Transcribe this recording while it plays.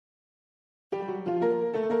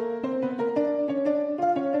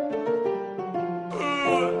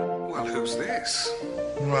Who's this?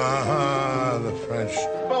 Ah, the French.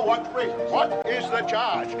 For what reason? What is the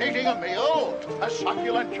charge? Eating a meal? A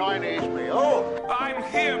succulent Chinese meal? I'm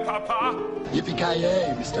here, Papa.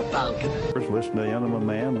 Yippee-ki-yay, Mr. Falcon. First listen to Enema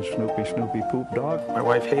Man, the Snoopy Poop Dog. My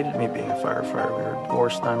wife hated me being a firefighter. We were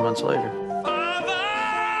divorced 9 months later.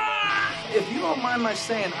 If you don't mind my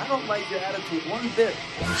saying, I don't like your attitude one bit.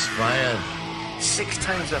 Inspired. 6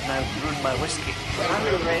 times I've now ruined my whiskey.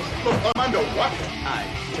 Under what? I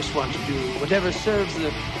just want to do whatever serves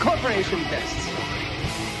the corporation best.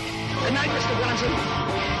 Good night, Mr. Bronson.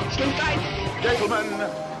 Sleep tight. Gentlemen,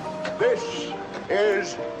 this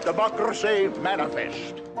is Democracy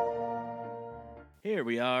Manifest. Here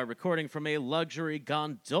we are, recording from a luxury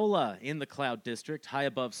gondola in the Cloud District, high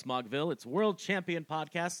above Smogville. It's World Champion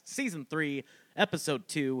Podcast, Season 3, Episode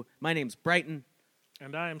 2. My name's Brighton.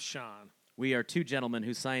 And I am Sean. We are 2 gentlemen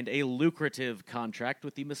who signed a lucrative contract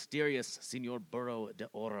with the mysterious Senor Burro de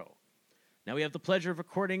Oro. Now we have the pleasure of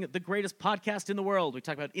recording the greatest podcast in the world. We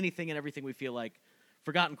talk about anything and everything we feel like.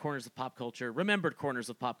 Forgotten corners of pop culture, remembered corners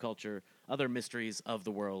of pop culture, other mysteries of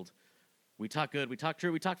the world. We talk good, we talk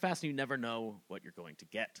true, we talk fast, and you never know what you're going to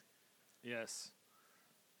get. Yes.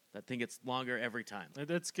 That thing gets longer every time.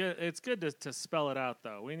 It's good. It's good to spell it out,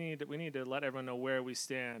 though. We need to let everyone know where we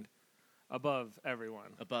stand above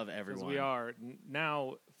everyone. Above everyone. Because we are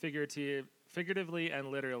now figuratively and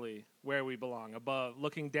literally where we belong, above,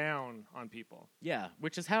 looking down on people. Yeah,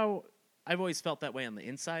 which is how I've always felt that way on the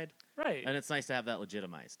inside. Right. And it's nice to have that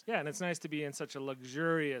legitimized. Yeah, and it's nice to be in such a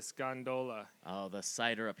luxurious gondola. Oh, the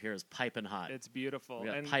cider up here is piping hot. It's beautiful. We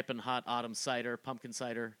got and piping hot autumn cider, pumpkin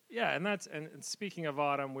cider. Yeah, and speaking of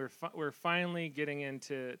autumn, we're finally getting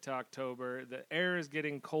into October. The air is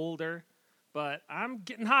getting colder, but I'm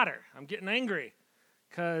getting hotter. I'm getting angry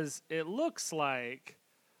because it looks like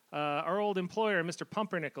our old employer, Mr.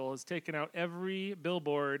 Pumpernickel, has taken out every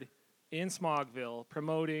billboard in Smogville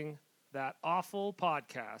promoting that awful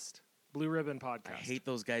podcast, Blue Ribbon Podcast. I hate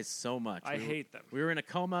those guys so much. I hate them. We were in a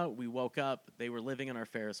coma. We woke up. They were living in our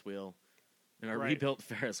Ferris wheel, in our rebuilt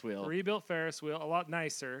Ferris wheel. Rebuilt Ferris wheel, a lot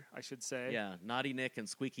nicer, I should say. Yeah, Naughty Nick and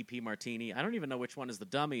Squeaky P. Martini. I don't even know which one is the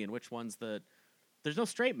dummy and which one's the... There's no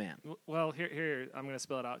straight man. Well, here I'm going to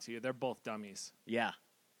spell it out to you. They're both dummies. Yeah.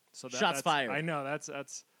 So Shots fired. I know, that's...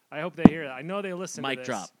 I hope they hear that. I know they listen to this. Mic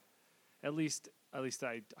drop. At least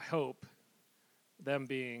I hope... them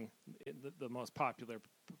being the most popular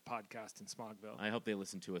podcast in Smogville. I hope they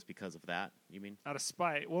listen to us because of that, you mean? Out of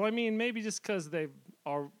spite. Well, I mean, maybe just because they've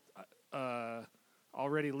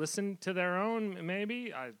already listened to their own,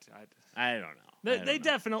 maybe? I don't know. They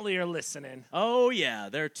definitely are listening. Oh, yeah.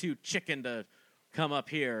 They're too chicken to come up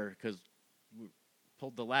here because we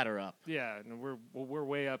pulled the ladder up. Yeah, and we're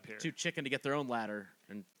way up here. Too chicken to get their own ladder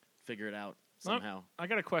and figure it out. Somehow. I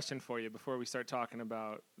got a question for you before we start talking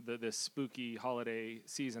about this spooky holiday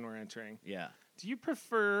season we're entering. Yeah. Do you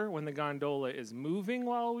prefer when the gondola is moving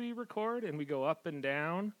while we record and we go up and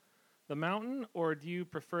down the mountain, or do you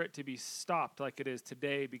prefer it to be stopped like it is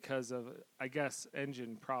today because of, I guess,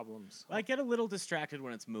 engine problems? I get a little distracted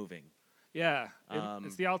when it's moving. Yeah.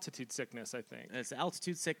 It's the altitude sickness, I think. It's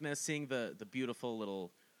altitude sickness, seeing the beautiful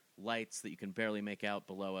little lights that you can barely make out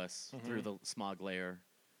below us through the smog layer.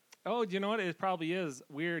 Oh, do you know what? It probably is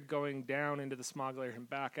weird going down into the smog layer and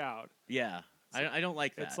back out. Yeah, I don't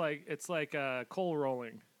like that. It's like coal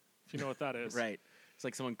rolling, if you know what that is. Right. It's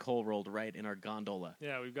like someone coal rolled right in our gondola.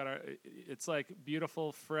 Yeah, we've got it's like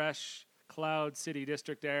beautiful, fresh cloud city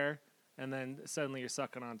district air, and then suddenly you're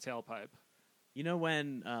sucking on tailpipe. You know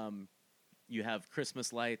when you have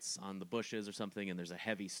Christmas lights on the bushes or something, and there's a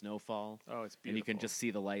heavy snowfall? Oh, it's beautiful. And you can just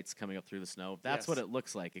see the lights coming up through the snow. That's what it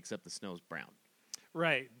looks like, except the snow's brown.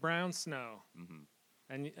 Right, brown snow. Mm-hmm.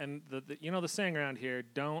 And the you know the saying around here,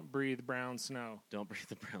 don't breathe brown snow. Don't breathe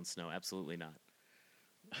the brown snow, absolutely not.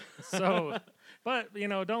 So, but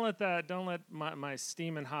don't let my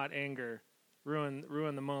steaming hot anger ruin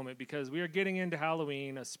the moment, because we are getting into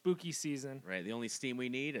Halloween, a spooky season. Right, the only steam we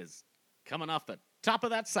need is coming off the top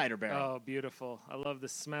of that cider barrel. Oh, beautiful. I love the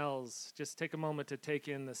smells. Just take a moment to take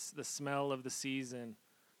in the smell of the season,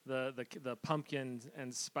 the pumpkins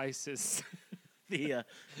and spices. The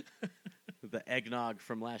eggnog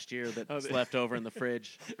from last year that's left over in the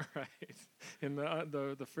fridge. Right. In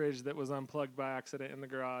the fridge that was unplugged by accident in the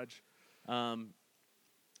garage.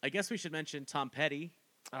 I guess we should mention Tom Petty.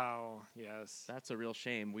 Oh, yes. That's a real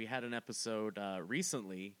shame. We had an episode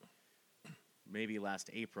recently, maybe last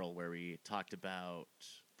April, where we talked about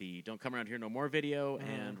the Don't Come Around Here No More video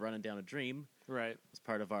and Running Down a Dream. Right. As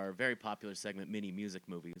part of our very popular segment, Mini Music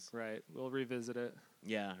Movies. Right. We'll revisit it.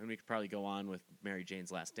 Yeah, and we could probably go on with Mary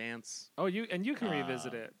Jane's Last Dance. Oh, you can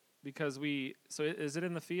revisit it. because so is it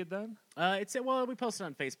in the feed then? We post it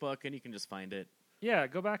on Facebook, and you can just find it. Yeah,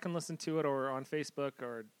 go back and listen to it, or on Facebook,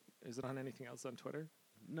 or is it on anything else on Twitter?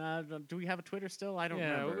 No, do we have a Twitter still? I don't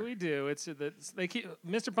remember. Yeah, we do. They keep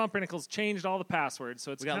Mr. Pumpernickel's changed all the passwords,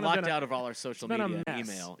 so it's we got kind locked out of all our social media and mess.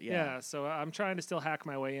 email. Yeah, so I'm trying to still hack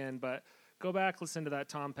my way in, but go back, listen to that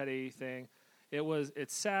Tom Petty thing.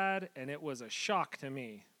 It's sad, and it was a shock to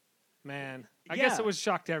me. Man, I guess it was a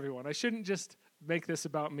shock to everyone. I shouldn't just make this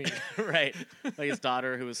about me. Right. Like his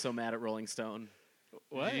daughter who was so mad at Rolling Stone.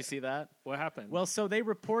 What? Did you see that? What happened? Well, so they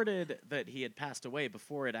reported that he had passed away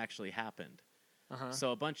before it actually happened. Uh-huh.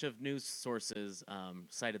 So a bunch of news sources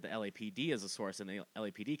cited the LAPD as a source, and the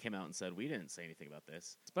LAPD came out and said, we didn't say anything about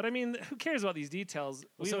this. But, I mean, who cares about these details?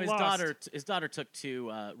 So his daughter took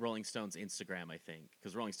to Rolling Stone's Instagram, I think,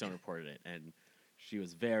 because Rolling Stone reported it, and she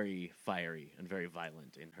was very fiery and very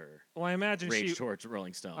violent in her rage towards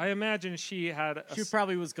Rolling Stone. I imagine she had... She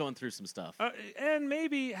probably was going through some stuff. And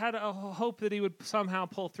maybe had a hope that he would somehow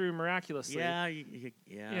pull through miraculously. Yeah.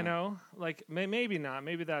 You know? Like, maybe not.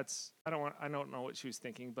 Maybe that's... I don't know what she was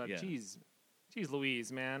thinking, but geez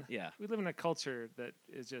Louise, man. Yeah. We live in a culture that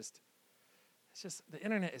is just... It's just... The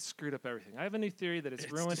internet has screwed up everything. I have a new theory that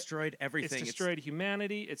it's ruined... destroyed everything. It's destroyed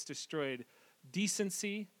humanity. It's destroyed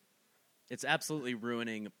decency. It's absolutely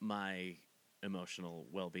ruining my emotional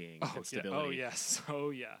well-being and stability. Yeah. Oh,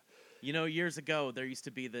 yeah. You know, years ago, there used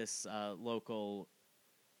to be this local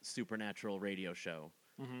supernatural radio show.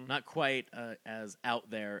 Mm-hmm. Not quite as out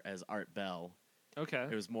there as Art Bell. Okay.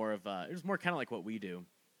 It was more kind of like what we do.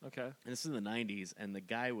 Okay. And this is in the 90s, and the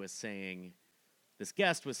guy was saying, this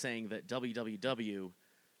guest was saying that WWW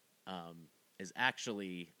is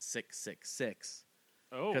actually 666.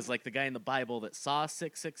 Oh. Because, like, the guy in the Bible that saw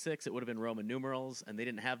 666, it would have been Roman numerals, and they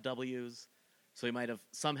didn't have W's. So he might have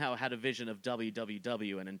somehow had a vision of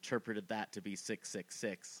WWW and interpreted that to be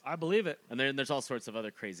 666. I believe it. And then there's all sorts of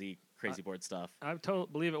other crazy board stuff. I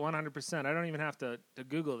believe it 100%. I don't even have to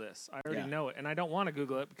Google this. I already know it. And I don't want to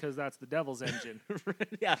Google it because that's the devil's engine.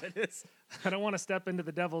 Yeah, it is. I don't want to step into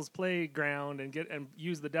the devil's playground and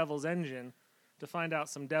use the devil's engine to find out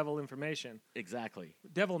some devil information. Exactly.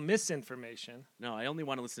 Devil misinformation. No, I only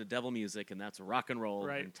want to listen to devil music, and that's rock and roll.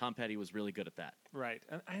 Right. And Tom Petty was really good at that. Right.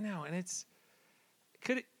 I know, and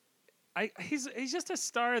he's just a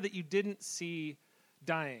star that you didn't see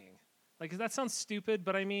dying. Like, that sounds stupid,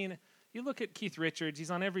 but I mean, you look at Keith Richards, he's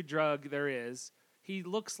on every drug there is. He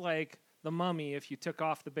looks like the Mummy if you took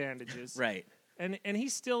off the bandages. Right. And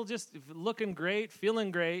he's still just looking great, feeling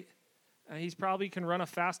great. He's probably can run a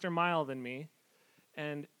faster mile than me.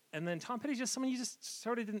 And then Tom Petty's just someone you just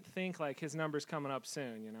sort of didn't think, like, his number's coming up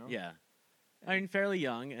soon, you know? Yeah. I mean, fairly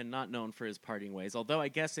young and not known for his partying ways, although I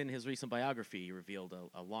guess in his recent biography he revealed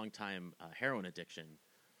a long-time heroin addiction.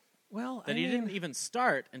 Well, he didn't even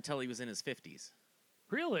start until he was in his 50s.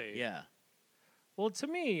 Really? Yeah. Well, to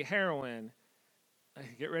me, heroin...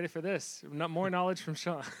 Get ready for this. More knowledge from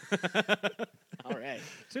Sean. All right.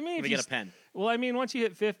 To me, let me get a pen. Well, I mean, once you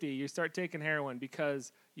hit 50, you start taking heroin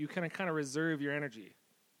because you kind of reserve your energy.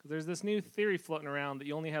 There's this new theory floating around that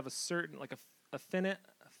you only have a certain, like a finite.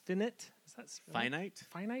 Is that finite?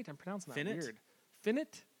 Finite. I'm pronouncing that finite? Weird.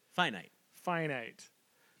 Finite. Finite. Finite.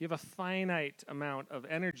 You have a finite amount of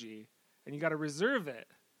energy, and you got to reserve it.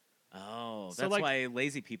 Oh, So, that's like, why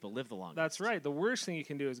lazy people live the longest. That's right. The worst thing you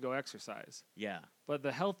can do is go exercise. Yeah. But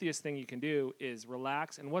the healthiest thing you can do is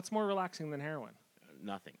relax. And what's more relaxing than heroin?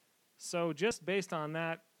 Nothing. So just based on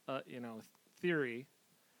that, theory,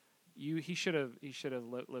 he should have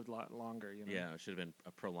lived a lot longer. You know? Yeah, it should have been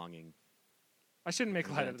a prolonging. I shouldn't make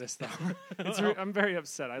light of this though. I'm very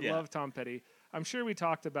upset. I love Tom Petty. I'm sure we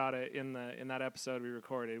talked about it in that episode we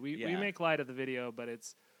recorded. We make light of the video, but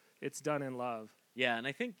it's done in love. Yeah, and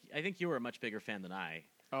I think you were a much bigger fan than I.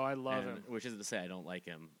 Oh, I love him. Which isn't to say I don't like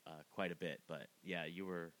him quite a bit, but yeah, you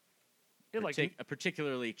were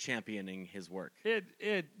particularly championing his work.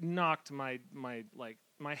 It knocked my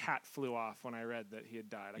hat flew off when I read that he had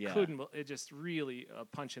died. I couldn't. It just really a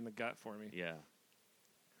punch in the gut for me. Yeah.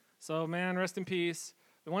 So, man, rest in peace.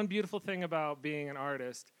 The one beautiful thing about being an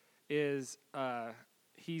artist is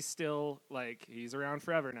he's still, like, he's around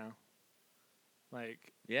forever now.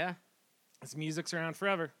 Like, yeah, his music's around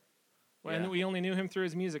forever. And we only knew him through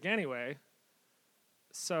his music anyway.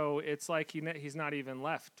 So it's like he's not even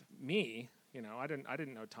left me. You know, I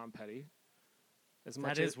didn't know Tom Petty as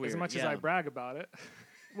much as I brag about it.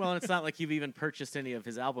 Well, it's not like you've even purchased any of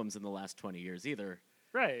his albums in the last 20 years either.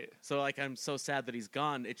 Right. So, like, I'm so sad that he's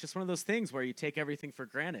gone. It's just one of those things where you take everything for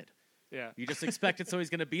granted. Yeah. You just expect it so he's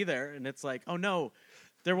going to be there, and it's like, oh, no,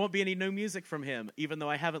 there won't be any new music from him, even though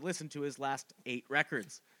I haven't listened to his last 8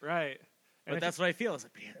 records. Right. But that's what I feel. It's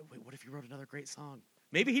like, man, wait, what if he wrote another great song?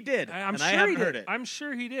 Maybe he did. I'm and sure I haven't he did. heard it. I'm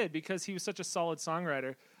sure he did because he was such a solid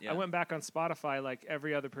songwriter. Yeah. I went back on Spotify like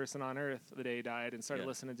every other person on earth the day he died and started Yeah.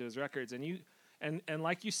 listening to his records. And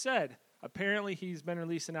like you said, apparently he's been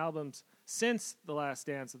releasing albums since The Last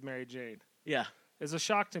Dance with Mary Jane. Yeah. It's a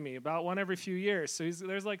shock to me, about one every few years. So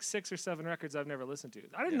there's like 6 or 7 records I've never listened to.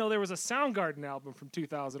 I didn't know there was a Soundgarden album from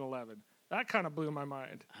 2011. That kind of blew my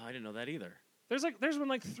mind. Oh, I didn't know that either. There's been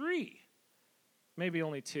like 3, maybe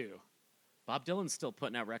only 2. Bob Dylan's still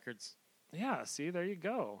putting out records. Yeah, see, there you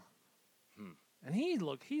go. And he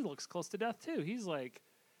looks close to death too. He's like,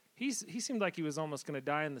 he seemed like he was almost going to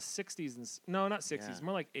die in the 60s. No, not 60s,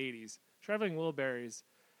 more like 80s. Traveling Wilburys.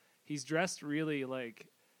 He's dressed really like,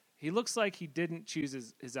 he looks like he didn't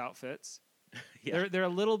choose his outfits. Yeah. They're a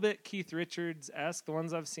little bit Keith Richards-esque, the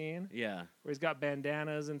ones I've seen, Yeah. where he's got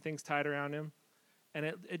bandanas and things tied around him. And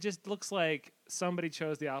it just looks like somebody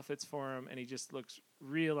chose the outfits for him, and he just looks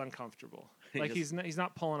real uncomfortable. Like he's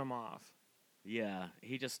not pulling them off. Yeah.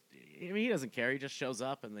 He doesn't care. He just shows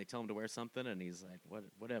up and they tell him to wear something and he's like,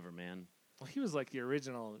 whatever, man. Well, he was like the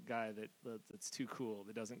original guy that's too cool,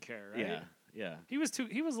 that doesn't care, right? Yeah. Yeah. He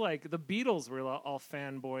was like the Beatles were all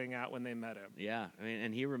fanboying out when they met him. Yeah. I mean,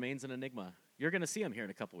 and he remains an enigma. You're going to see him here in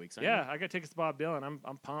a couple weeks, aren't Yeah, I got tickets to Bob Dylan.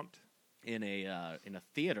 I'm pumped. you? In a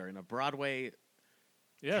theater, in a Broadway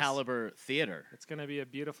Yes. caliber theater. It's going to be a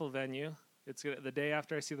beautiful venue. It's the day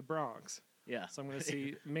after I see the Bronx. Yeah. So I'm going to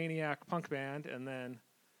see Maniac punk band and then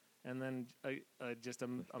just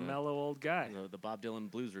a mellow old guy. The Bob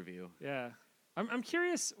Dylan Blues Review. Yeah. I'm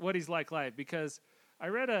curious what he's like live because I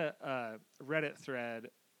read a Reddit thread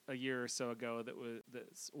a year or so ago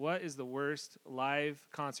that's what is the worst live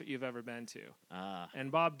concert you've ever been to?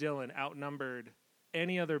 And Bob Dylan outnumbered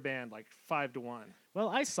any other band like 5-1. Well,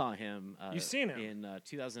 I saw him. You've seen him? in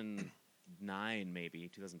 2009, maybe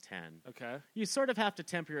 2010. Okay. You sort of have to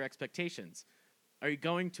temper your expectations. Are you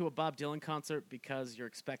going to a Bob Dylan concert because you're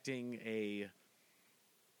expecting a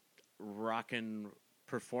rockin'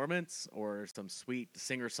 performance or some sweet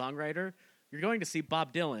singer-songwriter? You're going to see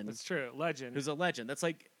Bob Dylan. That's true. Legend. Who's a legend. That's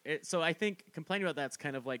like so I think complaining about that's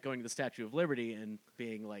kind of like going to the Statue of Liberty and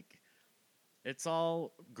being like, it's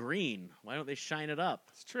all green. Why don't they shine it up?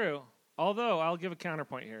 It's true. Although I'll give a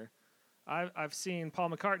counterpoint here. I've seen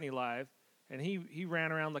Paul McCartney live, and he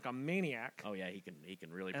ran around like a maniac. Oh yeah, he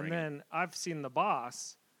can really bring And then I've seen The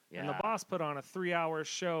Boss, and The Yeah. Boss put on a 3-hour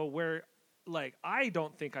show where, like, I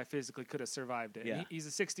don't think I physically could have survived it. Yeah. He's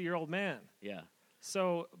a 60-year-old man. it. Yeah.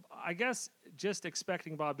 So I guess just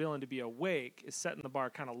expecting Bob Dylan to be awake is setting the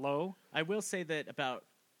bar kind of low. I will say that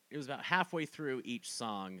it was about halfway through each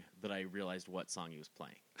song that I realized what song he was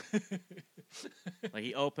playing. Like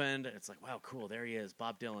he opened, it's like, wow, cool, there he is,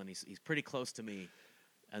 Bob Dylan. He's pretty close to me.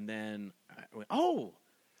 And then I went, oh,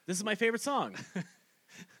 this is my favorite song.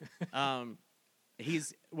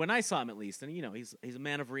 When I saw him at least, and he's a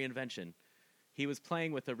man of reinvention. He was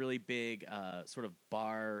playing with a really big sort of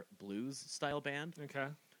bar blues style band. Okay.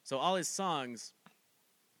 So all his songs,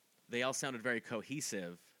 they all sounded very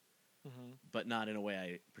cohesive, but not in a way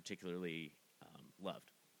I particularly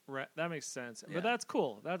loved. Right. That makes sense. Yeah. But that's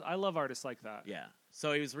cool. I love artists like that. Yeah.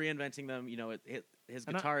 So he was reinventing them. His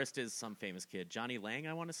And guitarist is some famous kid, Johnny Lang,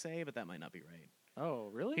 I want to say, but that might not be right. Oh,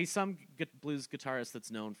 really? He's some blues guitarist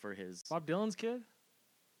that's known for his. Bob Dylan's kid?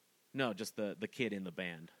 No, just the kid in the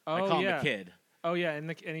band. Oh, I call yeah. him the kid. Oh, yeah,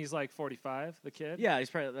 and he's like 45, the kid? Yeah, he's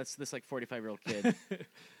probably this like 45-year-old kid.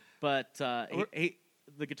 But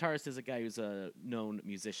the guitarist is a guy who's a known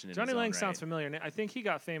musician. In Johnny his own Lang right. sounds familiar. I think he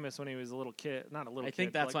got famous when he was a little kid. Not a little kid. I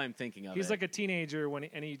think but that's like, why I'm thinking of he's it. like a teenager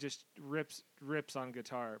and he just rips on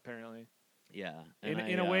guitar, apparently. Yeah.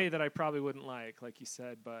 In a way that I probably wouldn't like you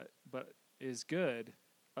said, but is good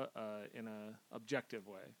in a objective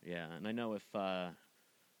way. Yeah, and I know if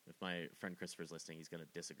my friend Christopher's listening, he's going to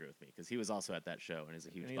disagree with me because he was also at that show and is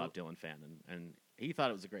a huge Bob Dylan fan, and he thought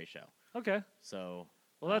it was a great show. Okay. So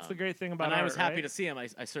Well, that's the great thing about and I was art, happy right? to see him.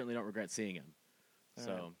 I certainly don't regret seeing him.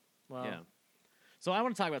 So, right. Well, yeah. So I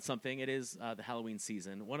want to talk about something. It is the Halloween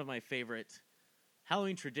season. One of my favorite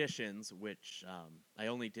Halloween traditions, which I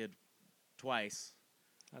only did twice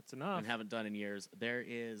that's enough. and haven't done in years. There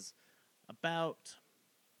is about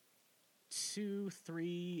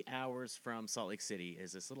 2-3 hours from Salt Lake City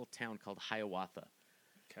is this little town called Hiawatha.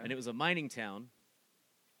 Okay. And it was a mining town,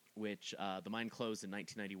 which the mine closed in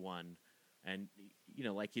 1991. And,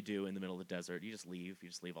 like you do in the middle of the desert, you just leave. You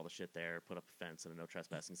just leave all the shit there, put up a fence and a no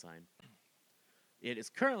trespassing sign. It is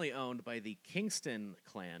currently owned by the Kingston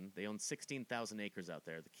clan. They own 16,000 acres out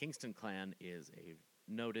there. The Kingston clan is a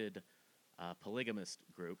noted polygamist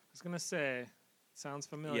group. I was going to say, sounds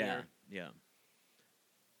familiar. Yeah.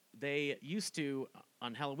 they used to,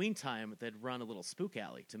 on Halloween time, they'd run a little spook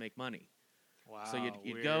alley to make money. Wow. So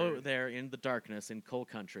you'd go there in the darkness in coal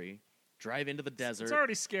country, drive into the desert. It's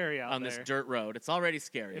already scary out on there. this dirt road. It's already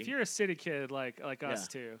scary. If you're a city kid like us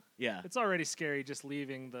too, yeah, it's already scary just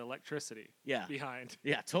leaving the electricity behind.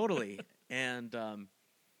 Yeah, totally. And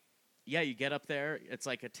you get up there. It's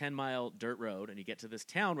like a 10-mile dirt road, and you get to this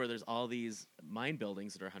town where there's all these mine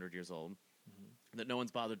buildings that are 100 years old that no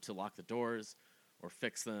one's bothered to lock the doors or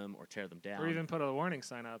fix them or tear them down. Or even put a warning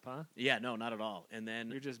sign up, huh? Yeah, no, not at all. And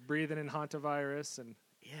then you're just breathing in hantavirus and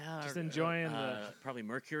just enjoying the probably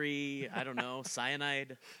mercury. I don't know,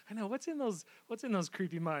 cyanide. I know what's in those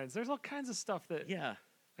creepy mines. There's all kinds of stuff that. Yeah.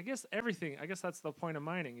 I guess everything. I guess that's the point of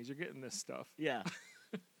mining is you're getting this stuff. Yeah.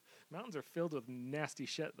 Mountains are filled with nasty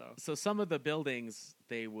shit, though. So some of the buildings,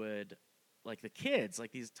 they would, like the kids,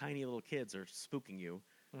 like these tiny little kids are spooking you.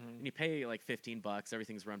 And you pay like $15.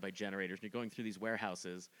 Everything's run by generators. And you're going through these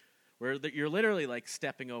warehouses where you're literally like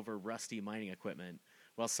stepping over rusty mining equipment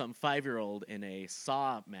while some 5-year-old in a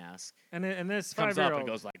saw mask and this comes 5-year-old up and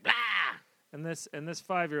goes like, blah! And this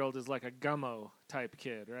 5-year-old is like a gummo type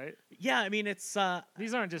kid, right? Yeah, I mean, it's...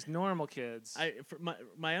 these aren't just normal kids.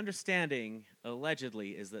 My understanding,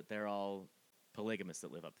 allegedly, is that they're all polygamists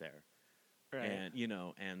that live up there. Right.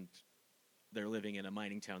 And they're living in a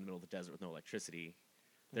mining town in the middle of the desert with no electricity.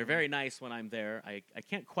 They're very nice when I'm there. I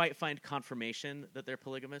can't quite find confirmation that they're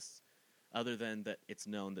polygamists, other than that it's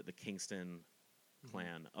known that the Kingston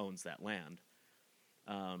clan owns that land.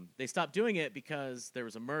 They stopped doing it because there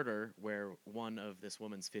was a murder where one of this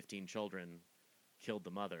woman's 15 children killed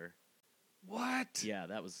the mother. What? Yeah,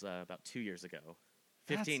 that was about 2 years ago.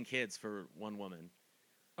 15 kids for one woman.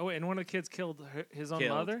 Oh, wait, and one of the kids killed his own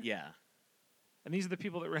mother? Yeah. And these are the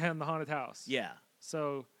people that ran the haunted house? Yeah.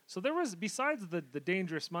 So there was, besides the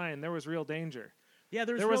dangerous mine, there was real danger. Yeah,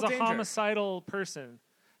 there was a danger. Homicidal person.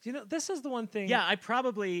 This is the one thing... Yeah, I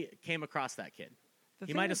probably came across that kid.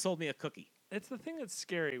 He might have sold me a cookie. It's the thing that's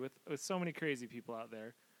scary with so many crazy people out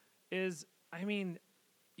there is, I mean,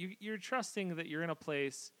 you're trusting that you're in a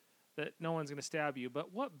place that no one's going to stab you,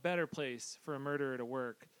 but what better place for a murderer to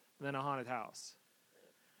work than a haunted house?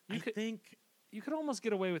 I think you could almost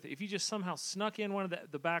get away with it if you just somehow snuck in one of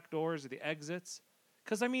the back doors or the exits.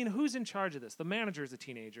 Because, I mean, who's in charge of this? The manager's a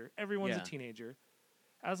teenager. Everyone's a teenager.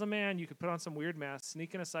 As a man, you could put on some weird mask,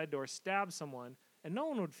 sneak in a side door, stab someone, and no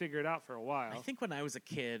one would figure it out for a while. I think when I was a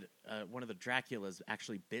kid, one of the Draculas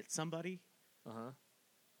actually bit somebody.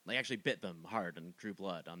 Like actually bit them hard and drew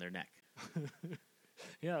blood on their neck.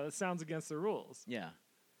 Yeah, that sounds against the rules. Yeah.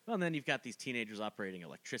 Well, and then you've got these teenagers operating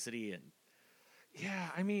electricity and... Yeah,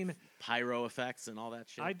 I mean... pyro effects and all that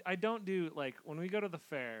shit. I don't do, like, when we go to the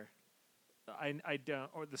fair... I don't,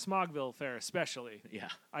 or the Smogville Fair especially. Yeah,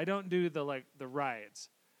 I don't do the rides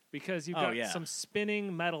because you've got some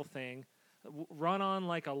spinning metal thing run on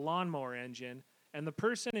like a lawnmower engine, and the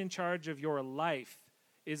person in charge of your life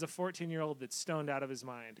is a 14-year-old that's stoned out of his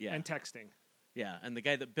mind and texting. Yeah, and the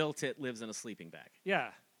guy that built it lives in a sleeping bag. Yeah,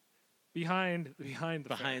 behind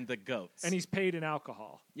the goats, and he's paid in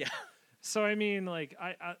alcohol. Yeah. So I mean, like,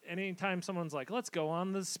 I anytime someone's like, "Let's go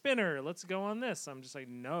on the spinner," "Let's go on this," I'm just like,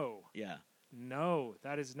 "No." Yeah. No,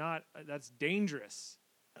 that is not. That's dangerous.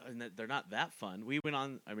 And they're not that fun. We went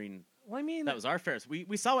on. I mean, that was our Ferris.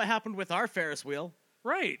 We saw what happened with our Ferris wheel.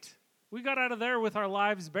 Right. We got out of there with our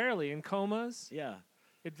lives barely in comas. Yeah.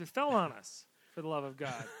 It fell on us, for the love of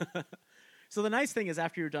God. So the nice thing is,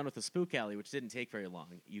 after you're done with the spook alley, which didn't take very long,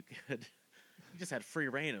 you just had free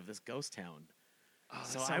reign of this ghost town. Oh,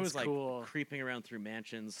 so I was creeping around through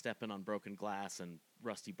mansions, stepping on broken glass and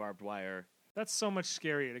rusty barbed wire. That's so much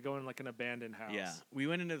scarier to go in like an abandoned house. Yeah. We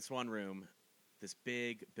went into this one room, this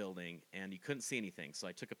big building, and you couldn't see anything. So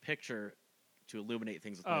I took a picture to illuminate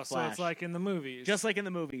things with my flash. So it's like in the movies. Just like in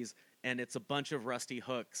the movies. And it's a bunch of rusty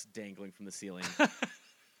hooks dangling from the ceiling.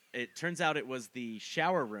 It turns out it was the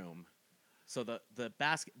shower room. So the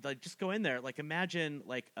basket, just go in there. Like imagine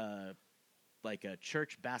like a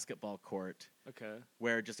church basketball court. Okay.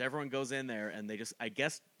 Where just everyone goes in there and they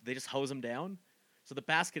just hose them down. So the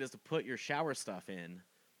basket is to put your shower stuff in,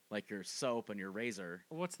 like your soap and your razor.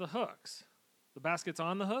 What's the hooks? The basket's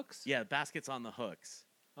on the hooks? Yeah, the basket's on the hooks.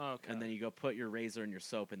 Oh, okay. And then you go put your razor and your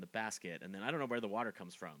soap in the basket, and then I don't know where the water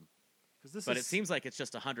comes from. But it seems like it's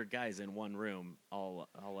just 100 guys in one room, all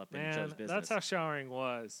up in Joe's business. That's how showering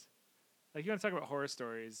was. Like, you want to talk about horror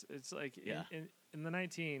stories? It's like in the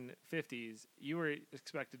 1950s, you were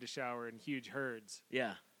expected to shower in huge herds.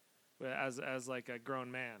 Yeah. As like a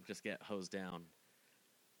grown man. Just get hosed down.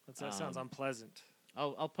 That sounds unpleasant.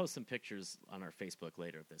 I'll post some pictures on our Facebook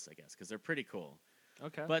later of this, I guess, because they're pretty cool.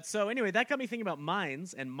 Okay. But so anyway, that got me thinking about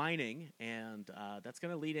mines and mining, and that's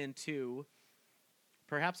going to lead into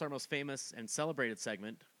perhaps our most famous and celebrated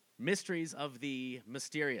segment, Mysteries of the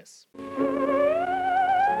Mysterious.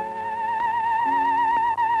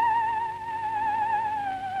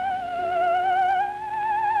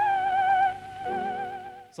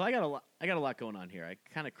 So I got a lot going on here. I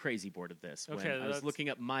kind of crazy boarded this when Okay, I was looking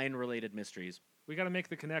up mine-related mysteries. We got to make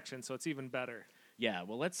the connection so it's even better. Yeah,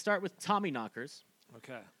 well, let's start with Tommyknockers,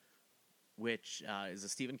 Okay. which is a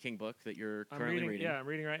Stephen King book that you're I'm currently reading. reading. Yeah, I'm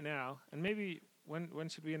reading right now. And maybe when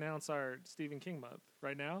should we announce our Stephen King month?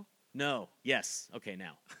 Right now? No. Yes. Okay,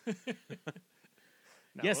 now.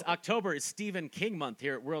 No. Yes, October is Stephen King month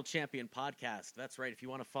here at World Champion Podcast. That's right, if you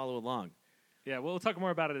want to follow along. Yeah, we'll talk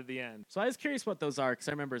more about it at the end. So I was curious what those are, because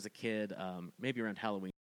I remember as a kid, maybe around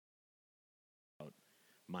Halloween, about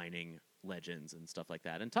mining legends and stuff like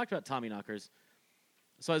that, and talked about Tommyknockers.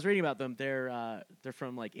 So I was reading about them. They're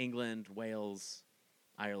from like England, Wales,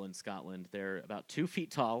 Ireland, Scotland. They're about 2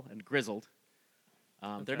 feet tall and grizzled.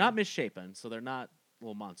 They're not misshapen, so they're not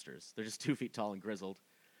little monsters. They're just 2 feet tall and grizzled.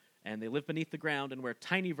 And they live beneath the ground and wear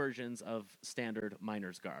tiny versions of standard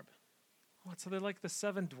miner's garb. What, so they're like the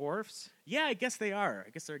 7 dwarfs? Yeah, I guess they are.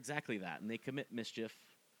 I guess they're exactly that. And they commit mischief.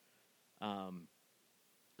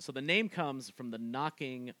 So the name comes from the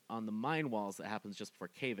knocking on the mine walls that happens just before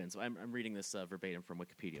cave-ins. So I'm reading this verbatim from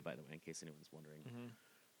Wikipedia, by the way, in case anyone's wondering. Mm-hmm.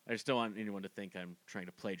 I just don't want anyone to think I'm trying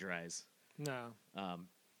to plagiarize. No.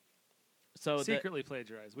 So Secretly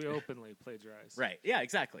plagiarize. We openly plagiarize. right. Yeah,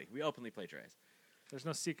 exactly. We openly plagiarize. There's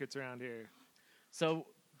no secrets around here. So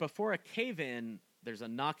before a cave-in, there's a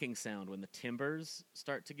knocking sound when the timbers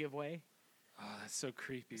start to give way. Oh, that's so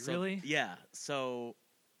creepy. So- Really? Yeah. So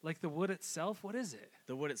Like the wood itself? What is it?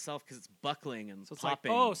 the wood itself, because it's buckling and So it's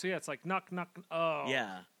popping. like, oh, so yeah, it's like knock, knock. Oh.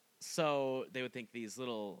 Yeah. So they would think these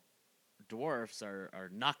little dwarfs are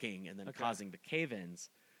knocking and then Okay. causing the cave-ins.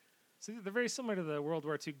 So they're very similar to the World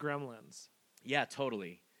War II gremlins. Yeah,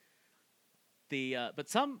 totally. But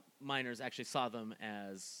some miners actually saw them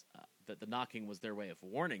as that the knocking was their way of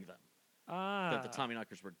warning them that the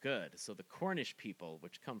Tommyknockers were good. So the Cornish people,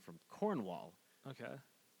 which come from Cornwall, Okay.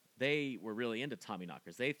 they were really into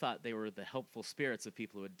Tommyknockers. They thought they were the helpful spirits of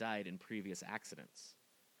people who had died in previous accidents.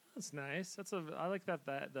 That's nice. I like that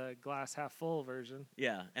the glass half full version.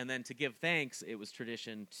 Yeah, and then to give thanks, it was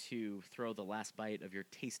tradition to throw the last bite of your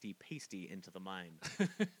tasty pasty into the mine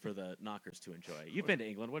for the knockers to enjoy. You've been to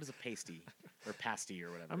England. What is a pasty or pasty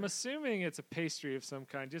or whatever? I'm assuming it's a pastry of some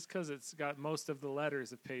kind, just because it's got most of the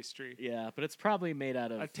letters of pastry. Yeah, but it's probably made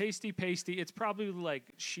out of A tasty pasty. It's probably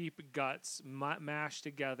like sheep guts mashed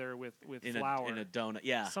together with flour. in a donut.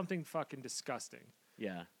 Yeah, Something fucking disgusting.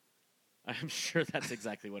 yeah. I'm sure that's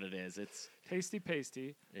exactly what it is. It's Tasty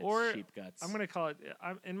pasty. It's Or sheep guts. I'm going to call it,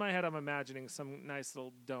 in my head, I'm imagining some nice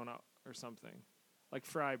little donut or something. Like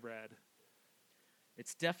fry bread.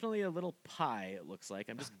 It's definitely a little pie. It looks like.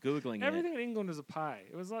 I'm just googling Everything it. in England is a pie.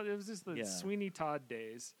 It was just the Yeah. Sweeney Todd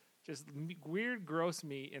days. Just weird, gross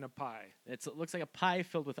meat in a pie. It looks like a pie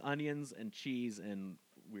filled with onions and cheese and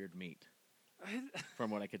weird meat,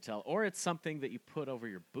 from what I could tell. Or it's something that you put over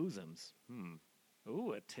your bosoms.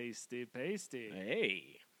 Ooh, a tasty pasty.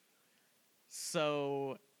 Hey.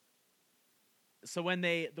 So when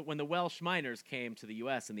the Welsh miners came to the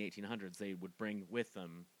U.S. in the 1800s, they would bring with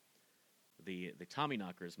them the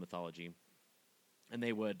Tommyknockers mythology, and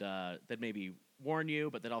they would they'd maybe warn you,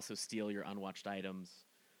 but they'd also steal your unwatched items.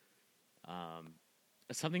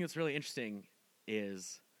 Something that's really interesting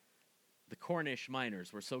is the Cornish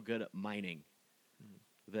miners were so good at mining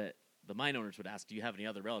that the mine owners would ask, "Do you have any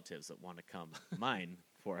other relatives that want to come mine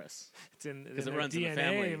for us?" It's in Because it their runs DNA, in the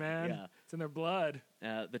family, man. yeah. It's in their blood.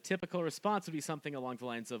 The typical response would be something along the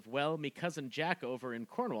lines of, "Well, me cousin Jack over in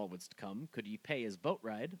Cornwall would come. Could you pay his boat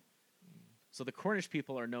ride?" So the Cornish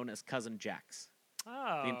people are known as Cousin Jacks.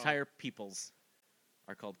 Oh. The entire peoples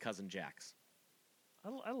are called Cousin Jacks.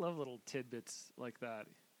 I love little tidbits like that.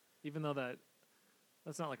 Even though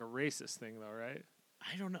that's not like a racist thing, though, right?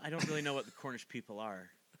 I don't know. I don't really know what the Cornish people are.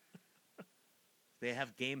 They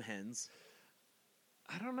have game hens.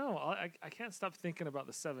 I don't know. I can't stop thinking about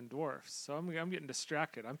the 7 dwarfs, so I'm getting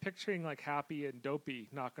distracted. I'm picturing like Happy and Dopey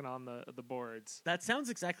knocking on the boards, That sounds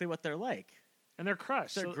exactly what they're like. and they're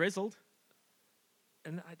crushed. They're So- grizzled.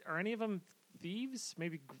 and are any of them thieves?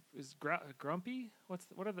 Maybe is Grumpy? What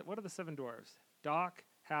are the 7 dwarfs? Doc,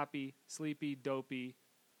 Happy, Sleepy, Dopey,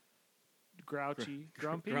 Grouchy,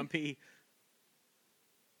 Grumpy, Grumpy.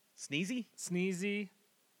 Sneezy? Sneezy.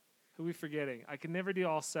 Who are we forgetting? I can never do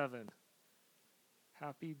all 7.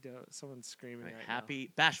 Happy, someone's screaming right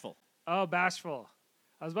Happy. Bashful. now. Oh, Bashful.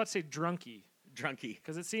 I was about to say Drunky. Drunky.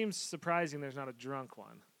 Because it seems surprising there's not a drunk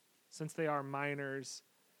one, since they are miners.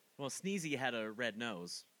 Well, Sneezy had a red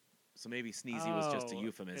nose, so maybe Sneezy was just a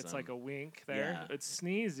euphemism. It's like a wink there. Yeah. It's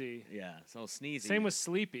Sneezy. Yeah, so Sneezy. Same with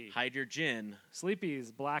Sleepy. Hide your gin. Sleepy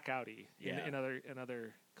is blackouty Yeah. in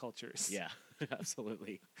other cultures. Yeah,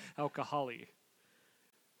 absolutely. Alcohol-y.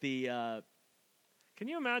 The Can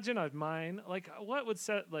you imagine a mine? Like, what would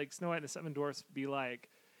Snow White and the Seven Dwarfs be like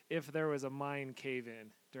if there was a mine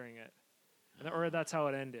cave-in during it? Or that's how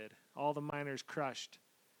it ended. All the miners crushed.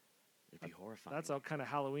 it'd be horrifying. That's a kind of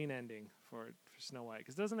Halloween ending for Snow White.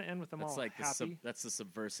 Because doesn't it end with them That's all like happy? that's the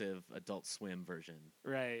subversive Adult Swim version.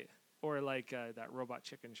 Right. Or like that Robot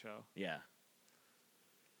Chicken show. Yeah.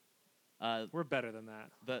 We're better than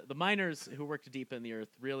that. The miners who worked deep in the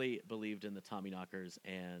earth really believed in the Tommyknockers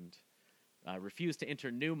and refused to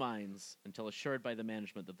enter new mines until assured by the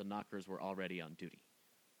management that the knockers were already on duty.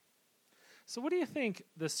 So what do you think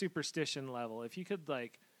the superstition level, if you could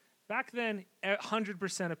like, back then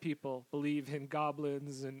 100% of people believe in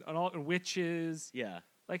goblins and witches. Yeah.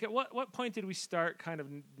 Like at what point did we start kind of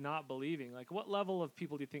not believing? Like what level of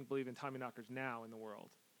people do you think believe in Tommyknockers now in the world?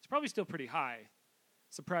 It's probably still pretty high,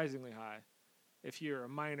 surprisingly high, if you're a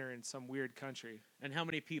miner in some weird country. And how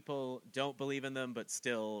many people don't believe in them but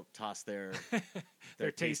still toss their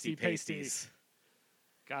Their tasty tasty pasties?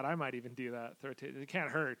 God, I might even do that. It can't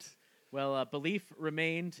hurt. Well, belief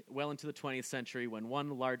remained well into the 20th century when one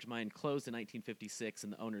large mine closed in 1956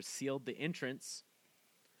 and the owners sealed the entrance.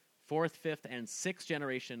 Fourth, fifth, and sixth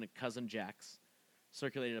generation Cousin Jacks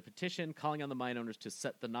circulated a petition calling on the mine owners to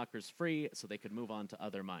set the knockers free so they could move on to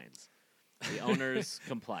other mines. The owners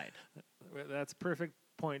complied. That's a perfect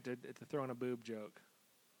point to throw in a boob joke.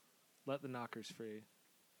 Let the knockers free.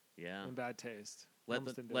 Yeah. In bad taste. Let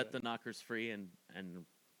Almost into the it. knockers free and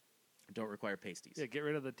don't require pasties. Yeah, get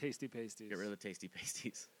rid of the tasty pasties. Get rid of the tasty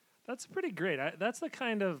pasties. That's pretty great. That's the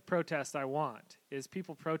kind of protest I want, is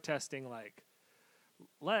people protesting like,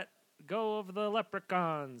 let go of the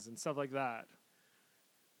leprechauns and stuff like that.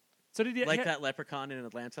 So did you... Like that leprechaun in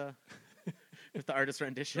Atlanta with the artist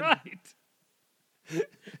rendition. Right.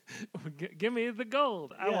 Give me the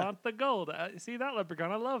gold. I Yeah. want the gold. See that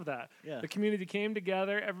leprechaun? I love that. Yeah. The community came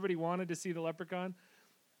together. Everybody wanted to see the leprechaun.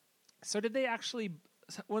 So did they actually...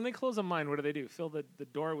 When they close a mine, what do? Fill the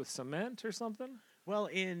door with cement or something? Well,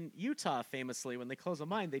 in Utah, famously, when they close a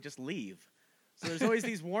mine, they just leave. So there's always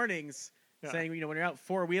these warnings saying, when you're out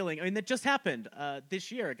four-wheeling. I mean, that just happened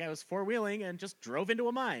this year. A guy was four-wheeling and just drove into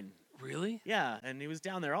a mine. Really? Yeah, and he was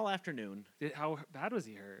down there all afternoon. How bad was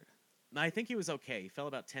he hurt? I think he was okay. He fell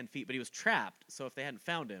about 10 feet, but he was trapped. So if they hadn't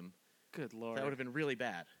found him, Good Lord. that would have been really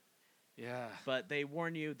bad. Yeah. But they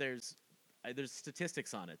warn you there's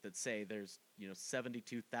statistics on it that say there's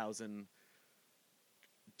 72,000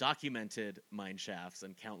 documented mine shafts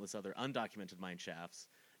and countless other undocumented mine shafts,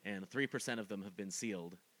 and 3% of them have been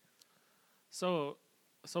sealed. So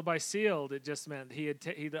by sealed, it just meant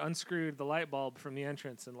he'd unscrewed the light bulb from the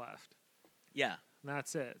entrance and left. Yeah. And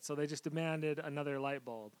that's it. So they just demanded another light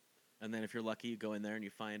bulb. And then if you're lucky, you go in there and you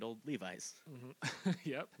find old Levi's. Mm-hmm.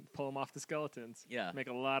 Yep. Pull them off the skeletons. Yeah. Make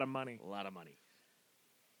a lot of money. A lot of money.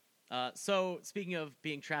 So speaking of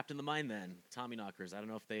being trapped in the mine then, Tommyknockers, I don't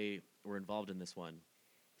know if they were involved in this one.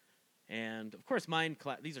 And, of course,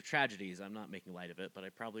 these are tragedies. I'm not making light of it, but I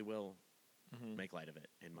probably will make light of it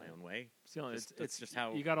in my own way. It's just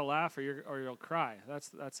how... You got to laugh or you'll cry.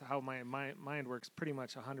 That's how my mind works pretty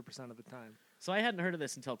much 100% of the time. So I hadn't heard of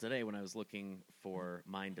this until today when I was looking for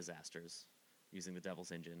mine disasters using the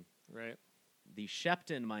Devil's Engine. Right. The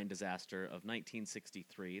Shepton mine disaster of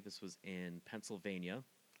 1963. This was in Pennsylvania.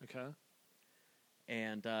 Okay.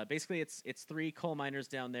 And basically, it's three coal miners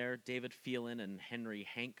down there, David Phelan and Henry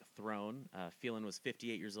Hank Throne. Phelan was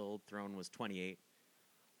 58 years old. Throne was 28.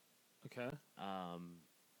 Okay.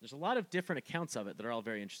 There's a lot of different accounts of it that are all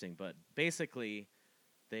very interesting. But basically,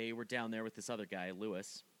 they were down there with this other guy,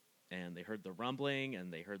 Lewis, and they heard the rumbling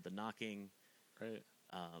and they heard the knocking. Right.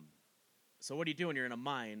 So what do you do when you're in a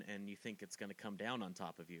mine and you think it's going to come down on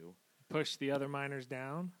top of you? Push the other miners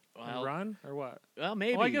down and run, or what? Well,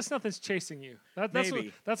 maybe. Well, I guess nothing's chasing you.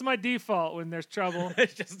 Maybe. That's my default when there's trouble.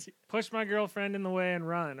 Just Push my girlfriend in the way and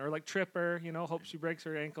run, or like trip her. Hope she breaks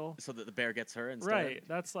her ankle. so that the bear gets her instead. Right.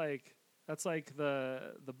 That's like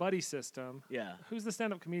the buddy system. Yeah. Who's the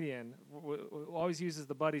stand-up comedian who always uses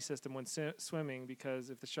the buddy system when swimming, because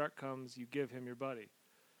if the shark comes, you give him your buddy.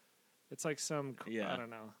 It's like I don't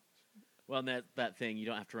know. Well, and that thing, you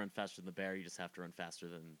don't have to run faster than the bear. You just have to run faster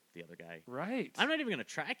than the other guy. Right. I'm not even going to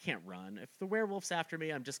try. I can't run. If the werewolf's after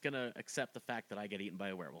me, I'm just going to accept the fact that I get eaten by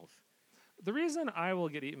a werewolf. The reason I will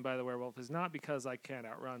get eaten by the werewolf is not because I can't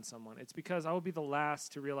outrun someone. It's because I will be the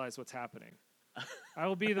last to realize what's happening. I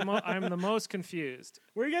will be I'm the most confused.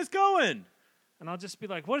 Where are you guys going? And I'll just be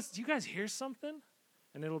like, do you guys hear something?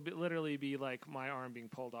 And it'll literally be like my arm being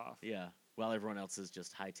pulled off. Yeah, while everyone else is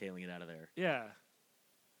just hightailing it out of there. Yeah.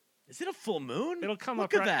 Is it a full moon? It'll come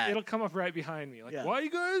Look up at that. It'll come up right behind me. Like, Yeah. why are you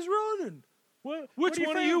guys running? Which are you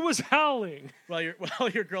one of saying? you was howling? While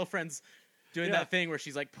your girlfriend's doing Yeah. that thing where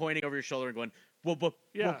she's like pointing over your shoulder and going, whoa, whoa,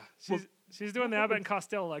 Yeah. whoa, She's doing the Abbott and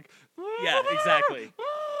Costello like. Yeah, exactly.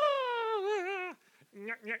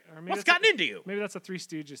 Or maybe What's that's gotten into you? Maybe that's a Three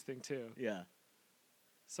Stooges thing too. Yeah.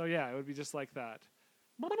 So yeah, it would be just like that.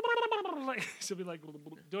 Like, she'll be like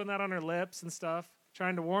doing that on her lips and stuff,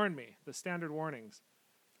 trying to warn me. The standard warnings.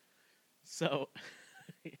 So,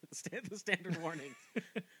 the standard warnings.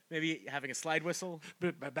 Maybe having a slide whistle.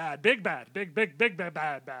 Bad, big bad, big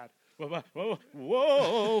bad. Whoa, whoa,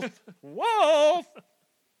 whoa, whoa.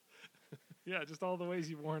 Yeah, just all the ways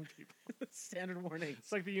you warn people. Standard warnings.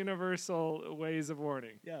 It's like the universal ways of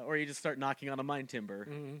warning. Yeah, or you just start knocking on a mine timber.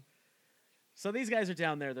 Mm-hmm. So these guys are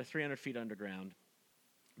down there. They're 300 feet underground.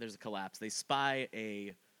 There's a collapse. They spy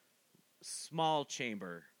a small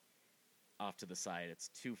chamber off to the side. It's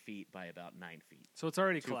 2 feet by about 9 feet. So it's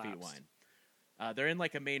already 2 collapsed. feet wide. They're in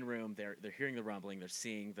like a main room. They're hearing the rumbling. They're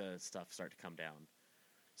seeing the stuff start to come down.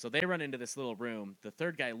 So they run into this little room. The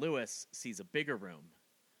third guy, Lewis, sees a bigger room.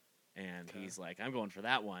 And he's like, I'm going for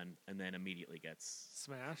that one. And then immediately gets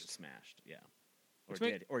Smashed? Yeah. Which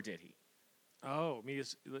Or did he? Oh, me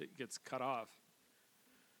gets cut off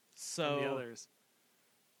So from the others.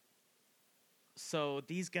 So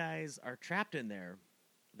these guys are trapped in there.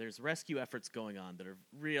 There's rescue efforts going on that are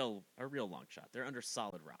a real long shot. They're under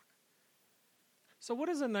solid rock. So what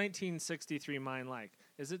is a 1963 mine like?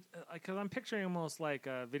 Is it because I'm picturing almost like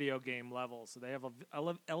a video game level? So they have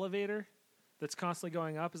a elevator that's constantly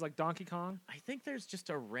going up. Is like Donkey Kong? I think there's just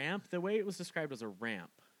a ramp. The way it was described as a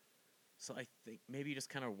ramp. So I think maybe you just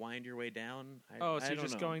kind of wind your way down. So I you're don't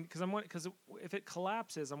just know. going because if it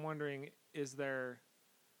collapses, I'm wondering, is there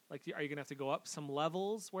like are you gonna have to go up some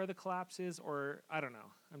levels where the collapse is, or I don't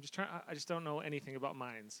know. I just don't know anything about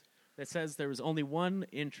mines. It says there was only one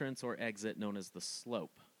entrance or exit known as the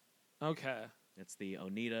slope. Okay. It's the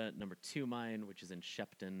Oneida No. 2 mine, which is in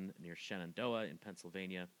Shepton near Shenandoah in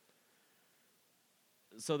Pennsylvania.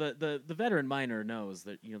 So the veteran miner knows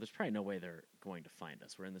that there's probably no way they're going to find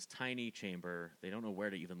us. We're in this tiny chamber. They don't know where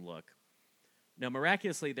to even look. Now,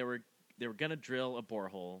 miraculously, they were going to drill a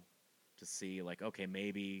borehole to see, like, okay,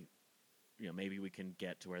 maybe we can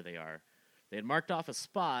get to where they are. They had marked off a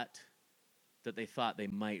spot that they thought they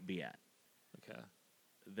might be at. Okay.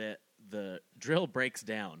 The drill breaks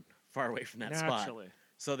down far away from that spot. Naturally.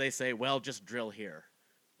 So they say, well, just drill here.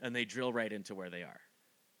 And they drill right into where they are.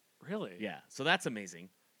 Really? Yeah, so that's amazing.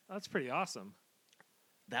 That's pretty awesome.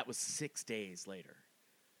 That was 6 days later.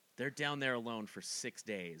 They're down there alone for 6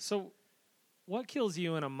 days. So what kills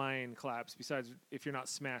you in a mine collapse besides if you're not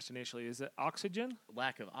smashed initially? Is it oxygen?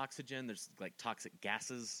 Lack of oxygen. There's like toxic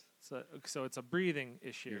gases. So it's a breathing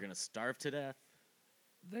issue. You're going to starve to death.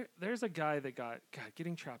 There's a guy that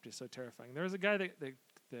getting trapped is so terrifying. There was a guy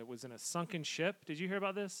that was in a sunken ship. Did you hear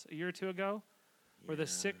about this a year or two ago? Where the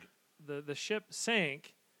ship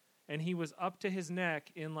sank, and he was up to his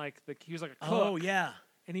neck in he was like a cook. Oh, yeah.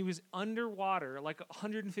 And he was underwater, like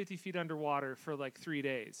 150 feet underwater for like 3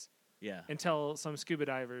 days. Yeah. Until some scuba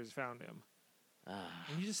divers found him.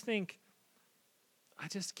 And you just think, I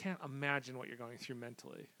just can't imagine what you're going through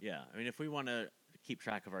mentally. Yeah. I mean, if we want to keep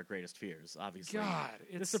track of our greatest fears, obviously. God.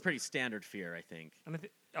 This is a pretty standard fear, I think. And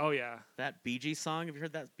oh, yeah. That Bee Gees song, have you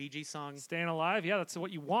heard that Bee Gees song? Staying alive? Yeah, that's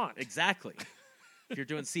what you want. Exactly. If you're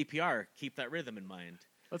doing CPR, keep that rhythm in mind.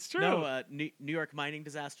 That's true. No, New York mining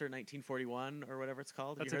disaster, 1941, or whatever it's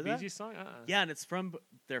called. That's have a you Bee heard Gees song? that? Yeah, and it's from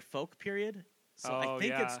their folk period. So I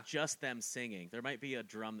think it's just them singing. There might be a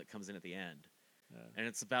drum that comes in at the end. And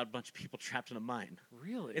it's about a bunch of people trapped in a mine.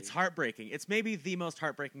 Really? It's heartbreaking. It's maybe the most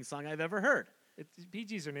heartbreaking song I've ever heard. Bee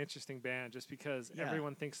Gees are an interesting band just because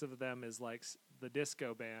everyone thinks of them as like the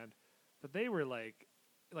disco band. But they were like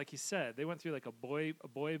you said, they went through like a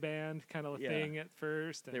boy band kind of thing at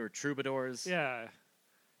first. And they were troubadours. Yeah.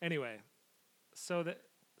 Anyway, so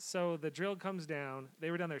the drill comes down. They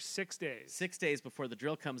were down there 6 days. 6 days before the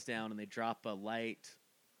drill comes down, and they drop a light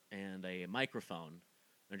and a microphone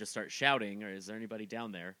and just start shouting, or is there anybody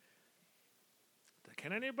down there?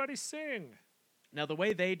 Can anybody sing? Now, the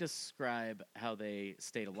way they describe how they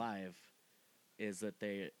stayed alive is that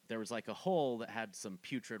there was like a hole that had some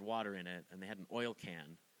putrid water in it, and they had an oil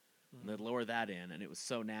can, and they'd lower that in, and it was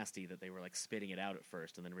so nasty that they were like spitting it out at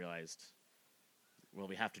first, and then realized, well,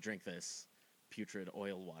 we have to drink this putrid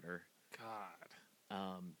oil water.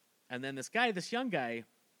 God. And then this young guy,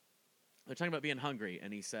 they're talking about being hungry,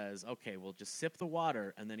 and he says, okay, well, just sip the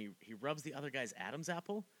water, and then he rubs the other guy's Adam's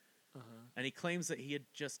apple, and he claims that he had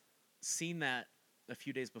just seen that a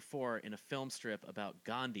few days before in a film strip about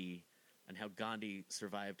Gandhi and how Gandhi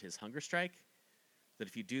survived his hunger strike, that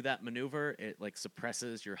if you do that maneuver, it, like,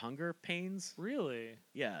 suppresses your hunger pains. Really?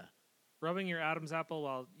 Yeah. Rubbing your Adam's apple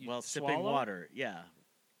while you While swallow? sipping water, yeah.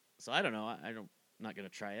 So I don't know. I'm not going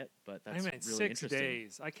to try it, but that's really 6 interesting.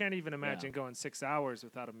 days. I can't even imagine going 6 hours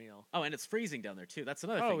without a meal. Oh, and it's freezing down there, too. That's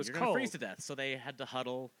another Oh, thing. it was You're going to freeze cold. to death. So they had to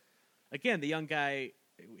huddle. Again, the young guy,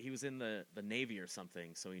 he was in the Navy or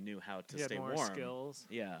something, so he knew how to He had stay more warm. skills.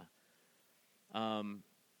 Yeah.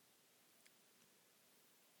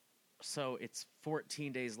 So it's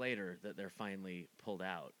 14 days later that they're finally pulled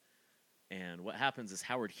out. And what happens is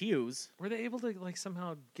Howard Hughes... Were they able to like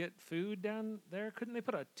somehow get food down there? Couldn't they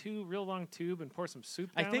put a real long tube and pour some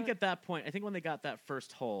soup down I think it? at that point, I think when they got that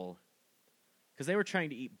first hole, because they were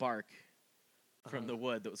trying to eat bark from the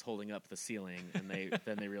wood that was holding up the ceiling, and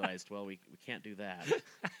then they realized, well, we can't do that.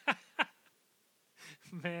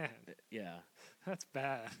 Man, Yeah. that's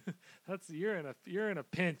bad. You're in a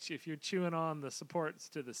pinch if you're chewing on the supports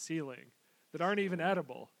to the ceiling that aren't even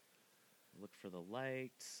edible. Look for the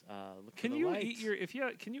light. Can you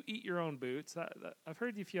eat your own boots? I've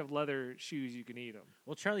heard if you have leather shoes, you can eat them.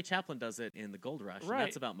 Well, Charlie Chaplin does it in The Gold Rush. Right. And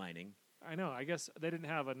that's about mining. I know. I guess they didn't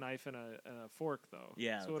have a knife and a fork though.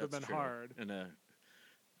 Yeah, so it would have that's been true. hard. And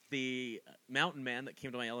the mountain man that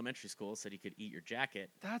came to my elementary school said you could eat your jacket.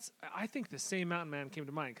 I think the same mountain man came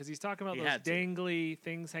to mind because he's talking about He those had to. dangly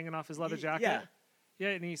things hanging off his leather jacket. Yeah. Yeah,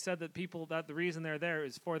 and he said that the reason they're there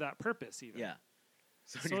is for that purpose. Even. Yeah.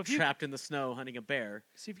 So, So you're if you- trapped in the snow hunting a bear.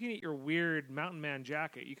 See, if you can eat your weird mountain man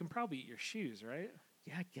jacket, you can probably eat your shoes, right?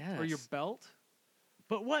 Yeah, I guess. Or your belt.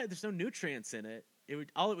 But what? There's no nutrients in it.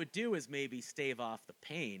 All it would do is maybe stave off the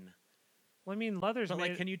pain. Well, I mean, leather's But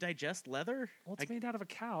made. can you digest leather? Well, it's made out of a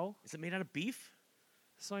cow, Is it made out of beef?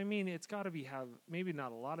 so I mean, it's got to have maybe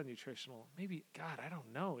not a lot of nutritional. Maybe God, I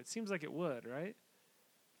don't know. It seems like it would, right?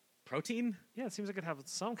 Protein? Yeah, it seems like it'd have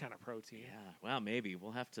some kind of protein. Yeah. Well, maybe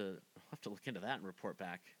we'll have to look into that and report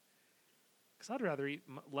back. Because I'd rather eat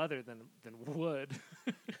leather than wood.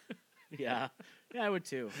 Yeah. Yeah, I would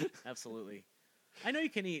too. Absolutely. I know you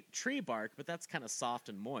can eat tree bark, but that's kind of soft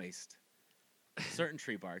and moist. Certain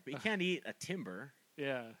tree bark, but you can't eat a timber.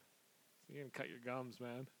 Yeah, you're gonna cut your gums,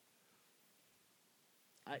 man.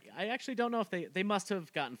 I actually don't know if they must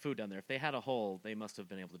have gotten food down there. If they had a hole, they must have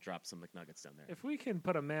been able to drop some McNuggets down there. If we can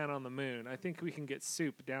put a man on the moon, I think we can get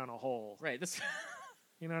soup down a hole. Right. This.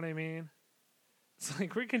 You know what I mean? It's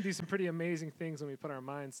like we can do some pretty amazing things when we put our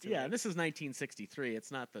minds to it. Yeah, this is 1963.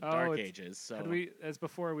 It's not the Oh, Dark it's- Ages. So, as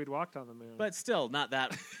before we'd walked on the moon. but still, not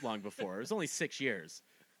that long before. It was only 6 years.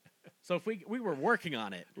 So if we were working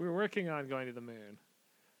on it. we were working on going to the moon.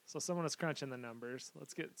 So someone was crunching the numbers.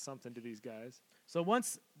 Let's get something to these guys. So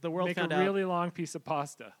once the world Make found a out, really long piece of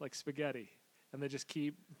pasta, like spaghetti, and they just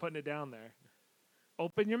keep putting it down there.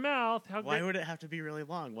 Open your mouth. why would it have to be really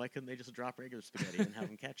long? Why couldn't they just drop regular spaghetti and have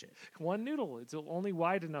them catch it? one noodle? It's only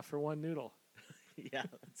wide enough for one noodle. Yeah,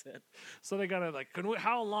 that's it. So they gotta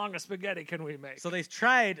how long a spaghetti can we make? So they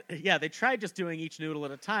tried just doing each noodle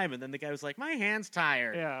at a time, and then the guy was like, "My hand's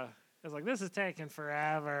tired. yeah, it's like this is taking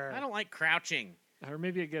forever. I don't like crouching." Or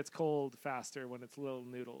maybe it gets cold faster when it's little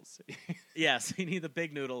noodles. Yes, you need the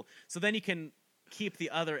big noodle. So then you can keep the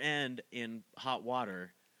other end in hot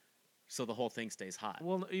water, so the whole thing stays hot.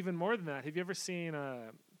 Well, even more than that, have you ever seen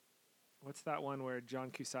what's that one where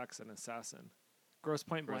John Cusack's an assassin? Gross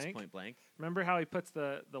Point Gross Blank. Point Blank. Remember how he puts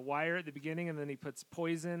the wire at the beginning and then he puts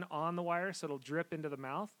poison on the wire so it'll drip into the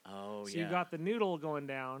mouth? Oh, So yeah. you got the noodle going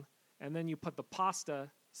down, and then you put the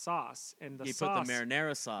pasta sauce, and the you sauce, put the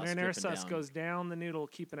marinara sauce. marinara dripping sauce down. goes down the noodle,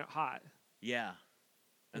 keeping it hot. Yeah.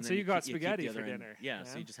 And so then you got keep spaghetti the for other end. dinner, Yeah, so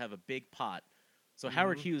man. you just have a big pot. So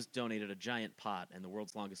Howard Mm-hmm. Hughes donated a giant pot and the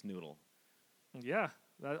world's longest noodle, Yeah,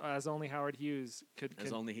 as only Howard Hughes could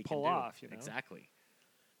as only he pull can do. off. You know, Exactly.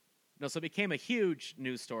 No, so it became a huge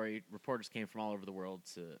news story. Reporters came from all over the world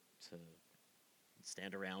to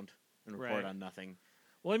stand around and report Right. on nothing.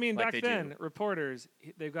 Well, I mean, like back they then, do. reporters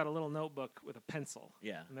they've got a little notebook with a pencil.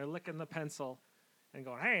 Yeah. And they're licking the pencil and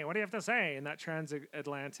going, "Hey, what do you have to say?" in that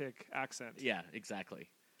transatlantic accent. Yeah, exactly.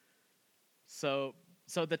 So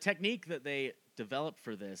the technique that they developed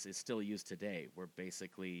for this is still used today, where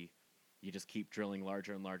basically you just keep drilling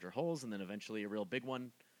larger and larger holes, and then eventually a real big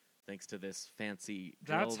one, thanks to this fancy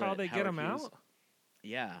drill. That's how that they get Howard them Hughes- out.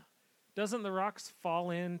 Yeah. Doesn't the rocks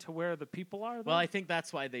fall in to where the people are? Well, I think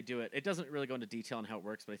that's why they do it. It doesn't really go into detail on how it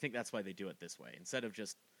works, but I think that's why they do it this way. Instead of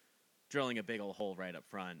just drilling a big old hole right up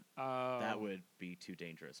front, that would be too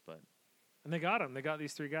dangerous. But And they got them. They got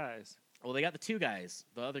these three guys. Well, they got the two guys.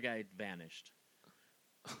 The other guy vanished.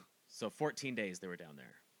 So 14 days they were down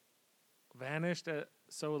there. Vanished.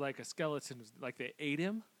 So like a skeleton, like they ate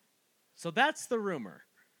him. So that's the rumor.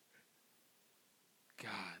 God.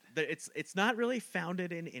 It's not really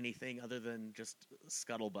founded in anything other than just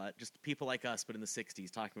scuttlebutt, just people like us, but in the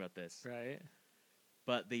 60s talking about this. Right.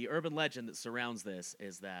 But the urban legend that surrounds this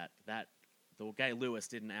is that the guy Lewis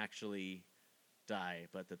didn't actually die,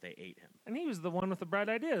 but that they ate him. And he was the one with the bright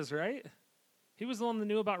ideas, right? He was the one that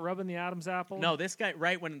knew about rubbing the Adam's apple? No, this guy,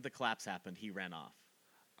 right when the collapse happened, he ran off.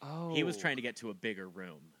 Oh. He was trying to get to a bigger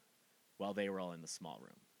room while they were all in the small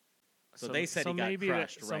room. So they said he got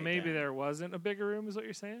crushed So right maybe down. there wasn't a bigger room, is what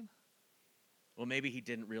you're saying? Well, maybe he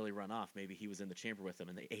didn't really run off. Maybe he was in the chamber with them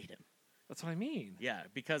and they ate him. That's what I mean. Yeah,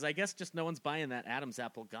 because I guess just no one's buying that Adam's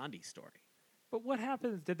apple Gandhi story. But what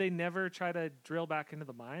happened? Did they never try to drill back into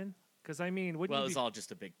the mine? Because, I mean, wouldn't Well, it you was be... all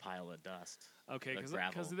just a big pile of dust. Okay, of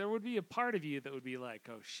gravel. because there would be a part of you that would be like,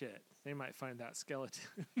 oh, shit, they might find that skeleton.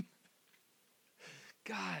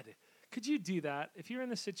 God, could you do that? If you're in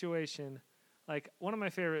this situation, like one of my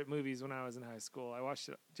favorite movies when I was in high school, I watched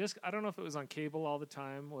it, I don't know if it was on cable all the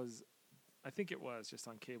time, I think it was just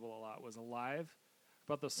on cable a lot, was Alive,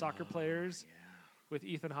 about those soccer players with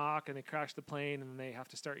Ethan Hawke, and they crash the plane, and they have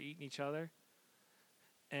to start eating each other.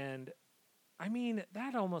 And I mean,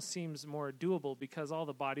 that almost seems more doable because all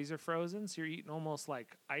the bodies are frozen, so you're eating almost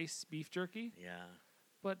like ice beef jerky. Yeah.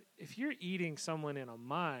 But if you're eating someone in a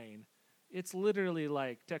mine, it's literally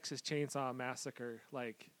like Texas Chainsaw Massacre.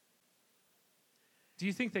 Like, do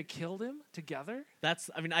you think they killed him together?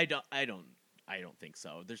 I don't think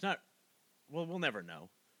so. There's not. Well, we'll never know.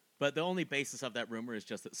 But the only basis of that rumor is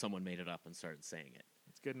just that someone made it up and started saying it.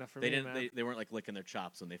 It's good enough for They me, didn't. man. They weren't like licking their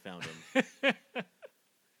chops when they found him,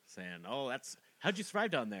 saying, "Oh, how'd you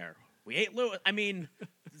survive down there? We ate Lewis." I mean,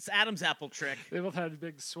 it's Adam's apple trick. They both had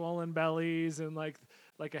big swollen bellies and like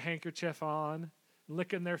a handkerchief on,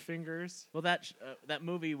 licking their fingers. Well, that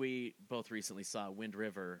movie we both recently saw, Wind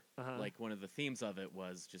River, Uh-huh. like one of the themes of it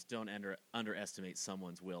was just don't underestimate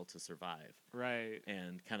someone's will to survive, Right.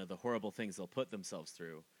 and kind of the horrible things they'll put themselves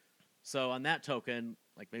through. So on that token,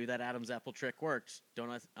 like maybe that Adam's apple trick worked.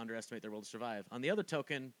 Don't underestimate their will to survive. On the other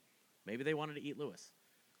token, maybe they wanted to eat Lewis.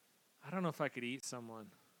 I don't know if I could eat someone.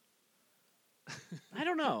 I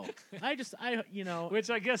don't know. Which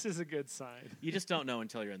I guess is a good sign. You just don't know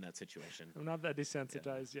until you're in that situation. I'm not that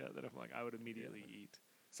desensitized yet that I'm like, I would immediately eat.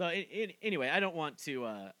 So anyway, I don't want to.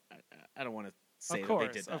 I don't want to say Of that they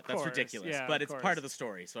course, did that. of That's course. ridiculous. Yeah, but of it's part course. of the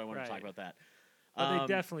story, so I want to talk Right. about that. But they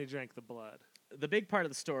definitely drank the blood. The big part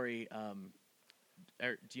of the story.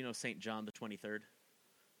 Do you know Saint John the 23rd?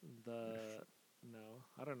 No,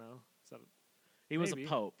 I don't know. Is that He was a Maybe.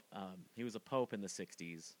 pope. He was a pope in the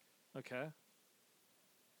 60s. okay?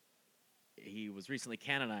 He was recently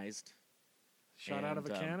canonized. Shot out of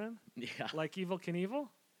a And, cannon, Yeah, like Evil Knievel.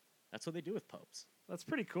 that's what they do with popes. That's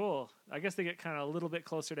pretty cool. I guess they get kind of a little bit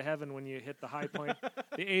closer to heaven when you hit the high point,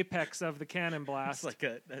 the apex of the cannon blast.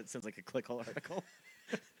 That sounds like a clickhole article.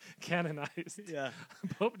 Canonized. Yeah.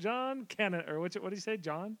 Pope John what did you say,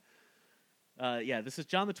 John? Yeah, this is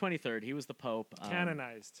John the 23rd. He was the pope.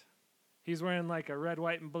 Canonized. He's wearing like a red,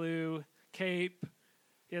 white, and blue cape.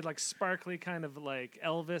 He had like sparkly kind of like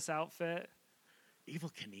Elvis outfit.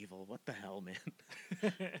 Evil Knievel. What the hell, man?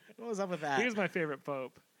 What was up with that? He was my favorite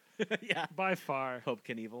pope Yeah. by far. Pope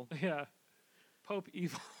Knievel. Yeah. Pope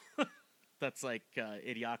Evil. That's like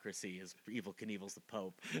Idiocracy is Evil Knievel's the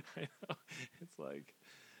pope. I know. It's like,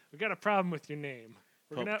 we got a problem with your name.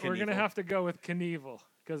 We're Pope gonna Knievel. have to go with Knievel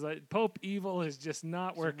because Pope Evil is just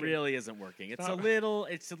not It working. really isn't working. It's a not- little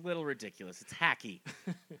ridiculous. It's hacky.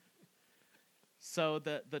 So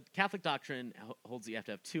the Catholic doctrine holds that you have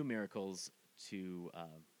to have two miracles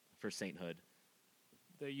for sainthood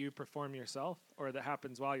That you perform yourself, or that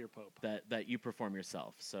happens while you're Pope. that you perform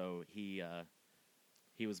yourself. So he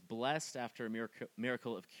was blessed after a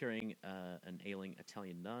miracle of curing an ailing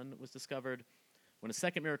Italian nun was discovered. When a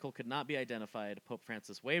second miracle could not be identified, Pope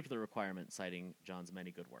Francis waived the requirement, citing John's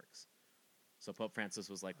many good works. So Pope Francis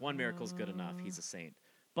was like, one miracle's good enough. He's a saint.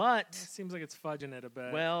 But, It seems like it's fudging it a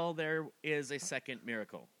bit. well, there is a second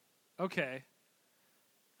miracle. Okay.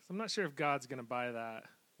 'Cause I'm not sure if God's going to buy that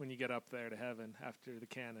when you get up there to heaven after the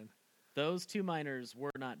canon. Those two miners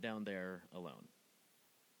were not down there alone.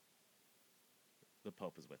 The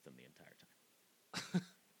Pope was with them the entire time.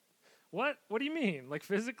 What? What do you mean? Like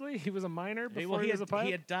physically? He was a miner before he was a Pope?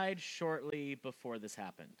 He had died shortly before this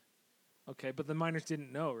happened. Okay, but the miners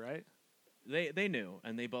didn't know, right? They knew,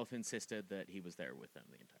 and they both insisted that he was there with them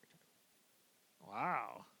the entire time.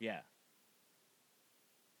 Wow. Yeah,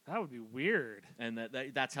 That would be weird. and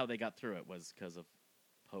that's how they got through it was because of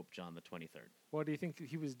Pope John the 23rd. What do you think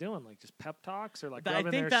he was doing? Like just pep talks or like I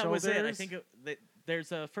rubbing think their that shoulders? was it. I think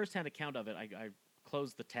there's a first-hand account of it. I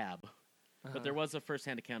closed the tab, but there was a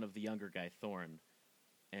first-hand account of the younger guy, Thorne.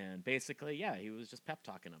 And basically, yeah, he was just pep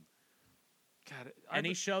talking them. God, And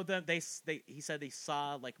he showed them. He said he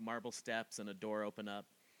saw like marble steps and a door open up.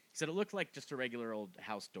 He said it looked like just a regular old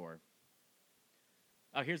house door.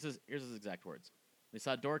 Oh, here's his exact words. They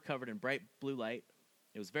saw a door covered in bright blue light.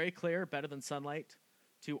 It was very clear, better than sunlight.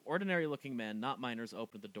 2 ordinary-looking men, not miners,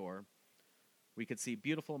 opened the door. We could see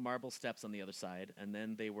beautiful marble steps on the other side, and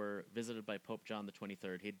then they were visited by Pope John the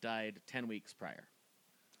 23rd. He had died 10 weeks prior.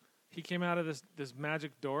 He came out of this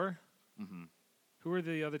magic door. Mm-hmm. Who are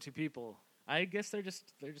the other 2 people? I guess they're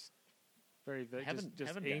just Very big, Heaven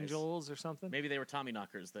just guys. angels or something. maybe they were Tommy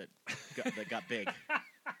knockers that got big.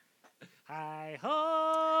 Hi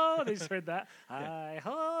ho! They just heard that. Hi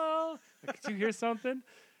ho! Did you hear something?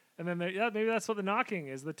 And then maybe that's what the knocking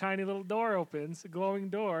is. The tiny little door opens, a glowing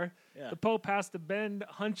door. Yeah. The Pope has to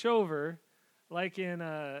hunch over, like in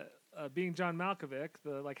Being John Malkovich,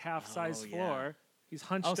 the like half-size yeah. floor. He's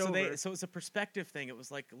hunched Oh, so over. so it was a perspective thing. It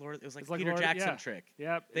was like It's Peter Lord- Jackson yeah. trick.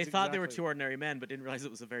 Yep, They it's thought they were exactly. 2 ordinary men, but didn't realize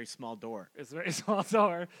it was a very small door. It's a very small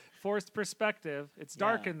door, forced perspective. It's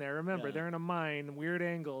dark Yeah, in there. Remember, yeah. they're in a mine, weird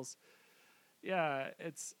angles. Yeah,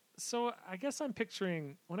 it's so. I guess I'm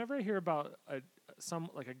picturing whenever I hear about a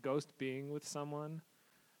ghost being with someone,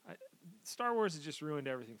 Star Wars has just ruined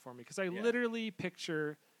everything for me because I literally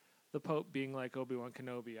picture the Pope being like Obi-Wan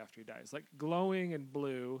Kenobi after he dies, like glowing and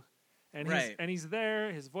blue, and Right. he's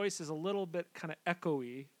there. His voice is a little bit kind of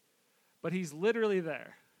echoey, but he's literally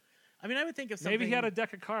there. I mean, I would think of something. Maybe he had a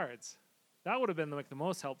deck of cards. That would have been like the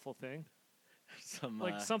most helpful thing.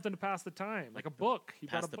 Like something to pass the time, like a book. He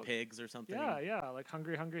Pass bought a the book. pigs or something. Yeah, like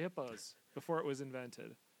Hungry Hippos before it was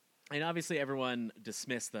invented. And obviously, everyone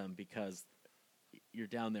dismissed them because you're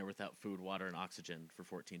down there without food, water, and oxygen for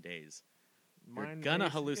 14 days. You're gonna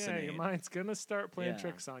hallucinate. Yeah, your mind's gonna start playing Yeah.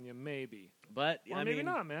 tricks on you, maybe. But Or I maybe mean,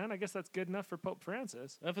 not, man. I guess that's good enough for Pope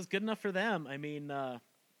Francis. if it's good enough for them, I mean,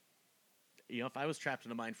 if I was trapped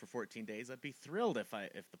in a mine for 14 days, I'd be thrilled if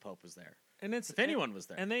the Pope was there. And it's If anyone was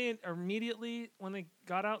there. And they immediately, when they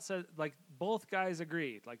got out, said like both guys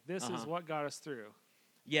agreed, like this is what got us through.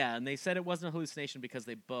 Yeah, and they said it wasn't a hallucination because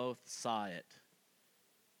they both saw it,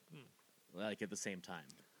 like at the same time.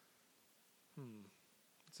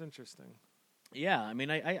 It's interesting. Yeah, I mean,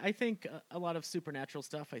 I think a lot of supernatural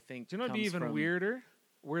stuff. I think. Do you know what'd be comes even from- weirder?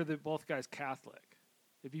 Were the both guys Catholic?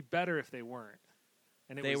 It'd be better if they weren't.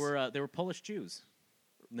 And They were Polish Jews.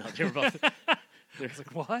 No, they were both. It's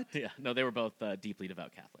like what? Yeah, no, they were both deeply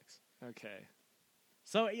devout Catholics. Okay.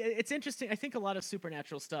 So it's interesting. I think a lot of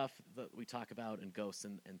supernatural stuff that we talk about and ghosts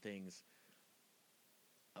and things.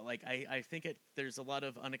 Like I think there's a lot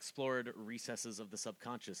of unexplored recesses of the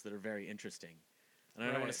subconscious that are very interesting. And I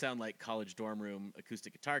don't want Right. to sound like college dorm room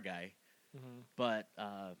acoustic guitar guy, but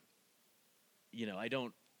I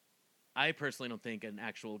personally don't think an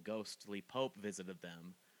actual ghostly pope visited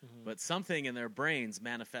them, but something in their brains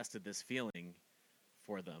manifested this feeling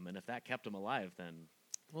for them, and if that kept them alive, then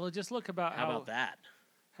Well, just look about how about that?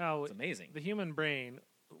 How It's amazing. the human brain.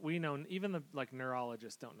 We know even the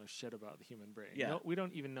neurologists don't know shit about the human brain. Yeah. No, we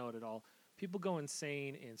don't even know it at all. People go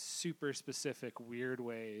insane in super specific, weird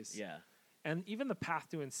ways. Yeah. And even the path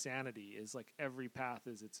to insanity is like every path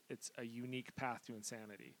is it's a unique path to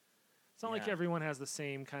insanity. It's not like Yeah. everyone has the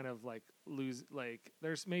same kind of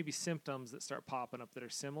there's maybe symptoms that start popping up that are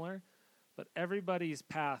similar, but everybody's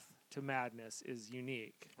path to madness is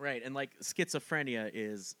unique. Right, and like schizophrenia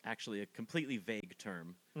is actually a completely vague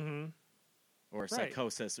term, or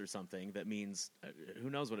psychosis or something that means who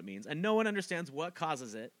knows what it means, and no one understands what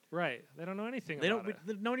causes it. Right. They don't know anything They about don't.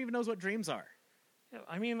 it. No one even knows what dreams are. Yeah,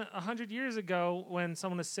 I mean, 100 years ago, when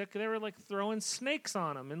someone was sick, they were like throwing snakes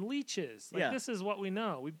on them and leeches. Like Yeah. this is what we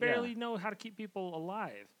know. We barely know how to keep people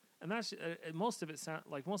alive, and that's most of it.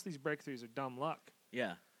 Most of these breakthroughs are dumb luck.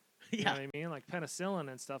 Yeah, You know yeah, what I mean? Like penicillin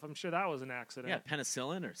and stuff. I'm sure that was an accident. yeah.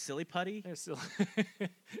 Penicillin or silly putty, Yeah, still-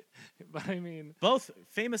 but I mean, both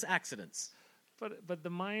famous accidents. but the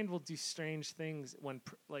mind will do strange things when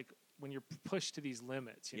you're pushed to these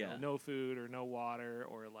limits. You know, Yeah. no food or no water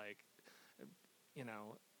or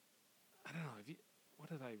I don't know. What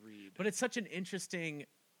did I read? But it's such an interesting,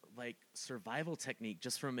 survival technique,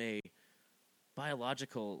 just from a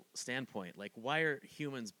biological standpoint. Like, why are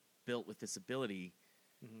humans built with this ability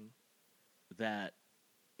that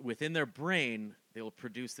within their brain they will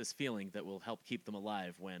produce this feeling that will help keep them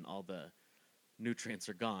alive when all the nutrients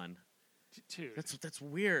are gone? Dude. That's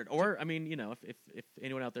weird. Or I mean, if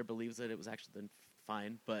anyone out there believes that it was actually the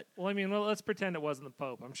fine. But Well, I mean, let's pretend it wasn't the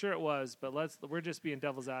Pope. I'm sure it was, but we're just being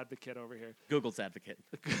devil's advocate over here. Google's advocate.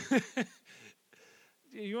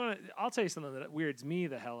 I'll tell you something that weirds me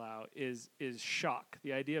the hell out is shock.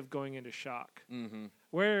 The idea of going into shock,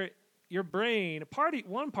 where your brain,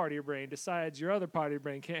 one part of your brain decides your other part of your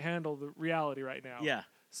brain can't handle the reality right now. Yeah.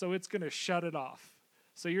 So it's gonna shut it off.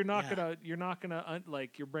 So you're not gonna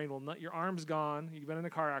like your brain will not. Your arm's gone. You've been in a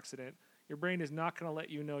car accident. Your brain is not gonna let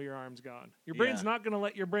you know your arm's gone. Your brain's not gonna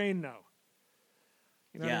let your brain know.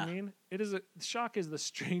 You know what I mean? Shock is the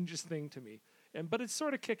strangest thing to me, but it's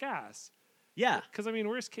sort of kick ass. Yeah. Because I mean,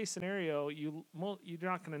 worst case scenario, you're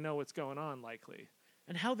not going to know what's going on likely.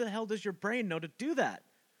 And how the hell does your brain know to do that?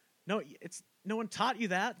 No one taught you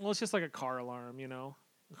that. Well, it's just like a car alarm, you know.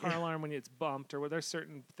 A car alarm when it's bumped or where there's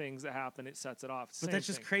certain things that happen, it sets it off. But that's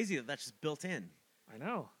just crazy that's just built in. I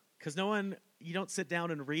know. Because you don't sit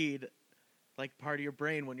down and read like part of your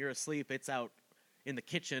brain when you're asleep. It's out in the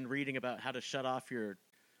kitchen reading about how to shut off your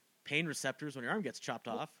pain receptors when your arm gets chopped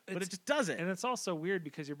off, but it just does it. And it's also weird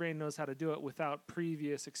because your brain knows how to do it without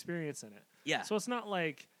previous experience in it. Yeah. So it's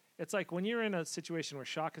like when you're in a situation where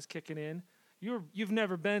shock is kicking in, you've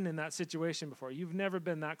never been in that situation before. You've never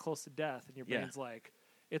been that close to death, and your brain's like,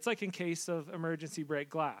 it's like in case of emergency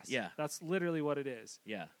break glass. Yeah. That's literally what it is.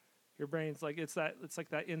 Yeah. Your brain's like it's like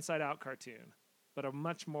that Inside Out cartoon, but a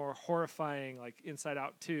much more horrifying like Inside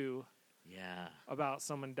Out 2. Yeah. About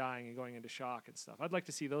someone dying and going into shock and stuff. I'd like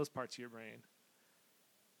to see those parts of your brain.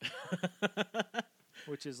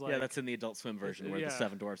 Which is like that's in the Adult Swim version where the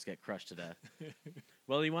 7 dwarfs get crushed to death.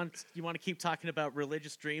 Well, you want to keep talking about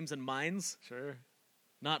religious dreams and mines? Sure.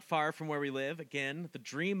 Not far from where we live, again, the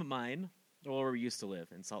Dream Mine, where we used to live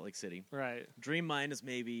in Salt Lake City. Right. Dream Mine is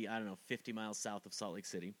maybe 50 miles south of Salt Lake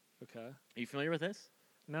City. Okay. Are you familiar with this?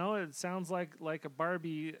 No, it sounds like a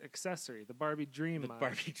Barbie accessory, the Barbie Dream Mine.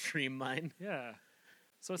 Barbie Dream Mine. Yeah.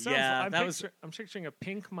 So it sounds I'm picturing a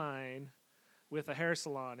pink mine with a hair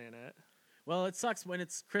salon in it. Well, it sucks when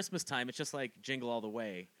it's Christmas time. It's just like Jingle All the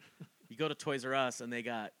Way. You go to Toys R Us and they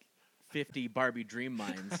got 50 Barbie Dream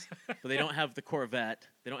Mines, but they don't have the Corvette.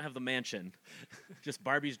 They don't have the mansion. Just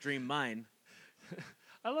Barbie's Dream Mine.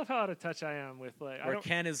 I love how out of touch I am with Where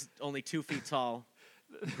Ken is only 2 feet tall,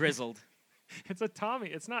 grizzled. It's a Tommy.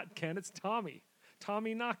 It's not Ken. It's Tommy.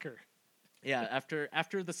 Tommy Knocker. Yeah,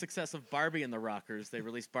 after the success of Barbie and the Rockers, they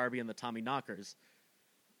released Barbie and the Tommy Knockers.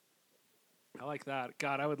 I like that.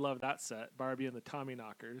 God, I would love that set. Barbie and the Tommy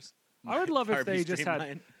Knockers. I would love if they Barbie's just Dream had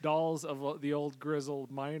Mine. dolls of the old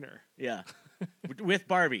grizzled miner. Yeah, with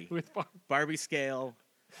Barbie. With Barbie scale.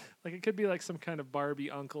 Like it could be like some kind of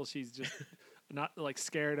Barbie uncle she's just not like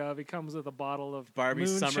scared of. He comes with a bottle of Barbie's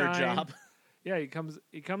moonshine. summer job. Yeah, he comes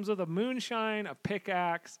with a moonshine, a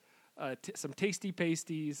pickaxe, some tasty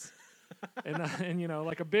pasties, and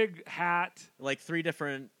like a big hat. Like 3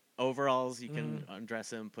 different overalls. You can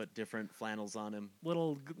undress him, put different flannels on him.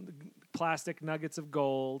 Little plastic nuggets of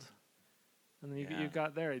gold. And then you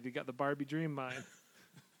got the Barbie Dream Mine.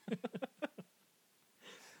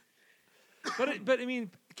 But I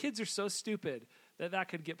mean, kids are so stupid that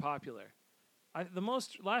could get popular.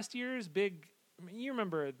 Last year's big. I mean, you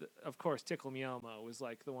remember, of course, Tickle Me Elmo was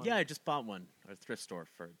like the one. Yeah, I just bought one at a thrift store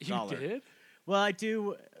for $1. You did? Well, I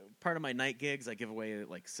do. Part of my night gigs, I give away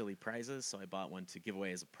like silly prizes, so I bought one to give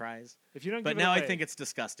away as a prize. If you don't, but give it now away, I think it's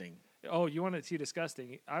disgusting. Oh, you want to see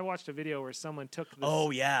disgusting? I watched a video where someone took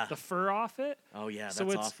the fur off it. Oh yeah, that's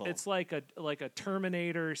awful. It's like a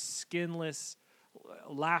Terminator skinless,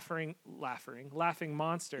 laughing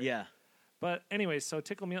monster. Yeah. But anyways, so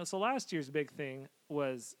Tickle Me. So last year's big thing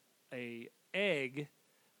was a egg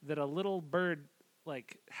that a little bird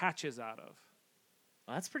like hatches out of.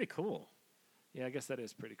 Well, that's pretty cool. Yeah, I guess that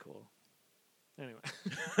is pretty cool. Anyway.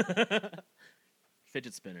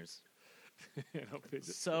 Fidget spinners.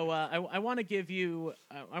 Fidget. So I want to give you,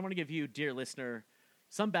 dear listener,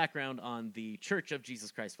 some background on the Church of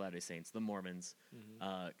Jesus Christ of Latter-day Saints, the Mormons,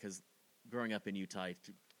 because growing up in Utah, I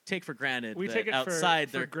take for granted we that take it outside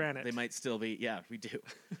for granite. They might still be. Yeah, we do.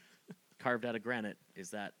 Carved out of granite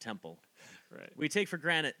is that temple. Right. We take for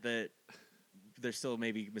granted that they're still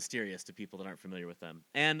maybe mysterious to people that aren't familiar with them.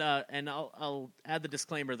 And I'll add the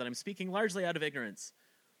disclaimer that I'm speaking largely out of ignorance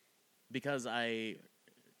because I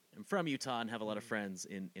am from Utah and have a lot of friends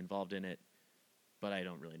involved in it, but I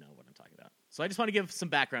don't really know what I'm talking about. So I just want to give some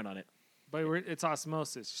background on it. But it's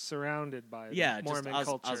osmosis, surrounded by Mormon just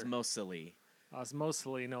culture. osmosily.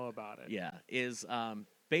 Osmosily know about it. Yeah, is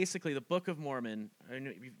basically the Book of Mormon. I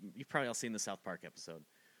mean, you've probably all seen the South Park episode,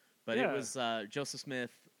 but it was Joseph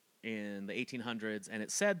Smith in the 1800s, and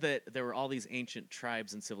it said that there were all these ancient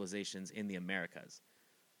tribes and civilizations in the Americas.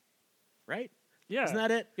 Right? Yeah. Isn't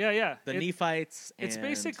that it? Yeah. The Nephites. It's and-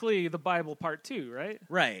 basically the Bible part 2, right?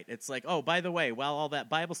 Right. It's like, oh, by the way, while all that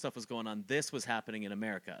Bible stuff was going on, this was happening in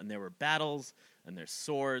America. And there were battles, and there's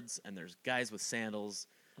swords, and there's guys with sandals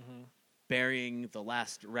burying the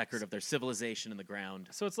last record of their civilization in the ground.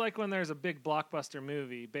 So it's like when there's a big blockbuster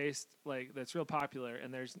movie based like that's real popular,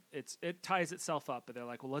 and it ties itself up, but they're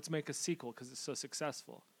like, well, let's make a sequel because it's so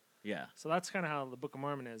successful. Yeah. So that's kind of how the Book of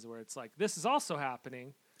Mormon is, where it's like this is also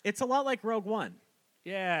happening. It's a lot like Rogue One.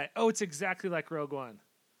 Yeah. Oh, it's exactly like Rogue One.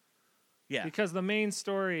 Yeah. Because the main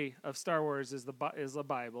story of Star Wars is the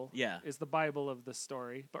Bible. Yeah. Is the Bible of the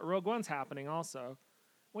story, but Rogue One's happening also.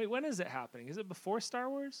 Wait, when is it happening? Is it before Star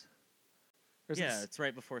Wars? Or is Yeah, it, it's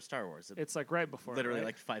right before Star Wars. it's like right before. literally right?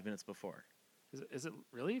 like 5 minutes before. Is it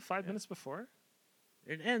really 5 minutes before?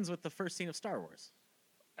 It ends with the first scene of Star Wars.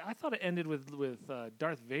 I thought it ended with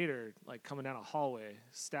Darth Vader like coming down a hallway,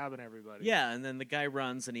 stabbing everybody. Yeah, and then the guy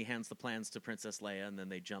runs and he hands the plans to Princess Leia, and then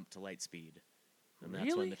they jump to light speed. And that's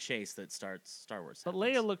Really? when the chase that starts Star Wars But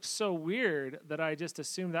happens. Leia looked so weird that I just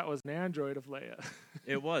assumed that was an android of Leia.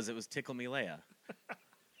 It was Tickle Me Leia.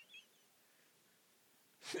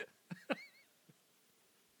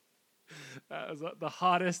 That was the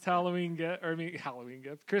hottest Halloween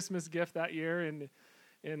gift, Christmas gift that year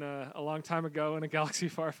in a long time ago in a galaxy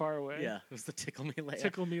far, far away. Yeah, it was the Tickle Me Leia.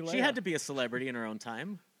 Tickle Me She Leia. had to be a celebrity in her own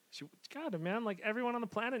time. God, man, like everyone on the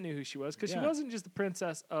planet knew who she was because Yeah. she wasn't just the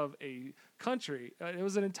princess of a country; it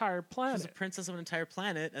was an entire She planet. was a princess of an entire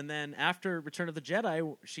planet, and then after Return of the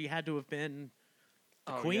Jedi, she had to have been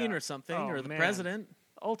the Oh, queen yeah. or something, Oh, or the man. president.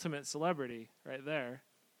 Ultimate celebrity, right there.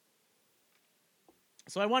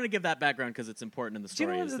 So I want to give that background because it's important in the Do you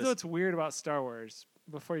story. know is what's weird about Star Wars?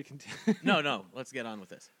 Before you continue, No, let's get on with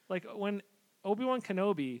this. like when Obi-Wan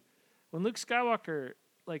Kenobi, when Luke Skywalker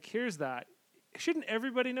like hears that, shouldn't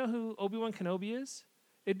everybody know who Obi-Wan Kenobi is?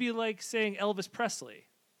 It'd be like saying Elvis Presley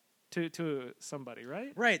to somebody,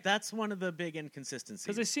 right? Right, that's one of the big inconsistencies.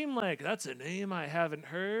 Because they seem like that's a name I haven't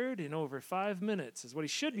heard in over 5 minutes, is what he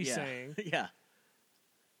should be saying. Yeah.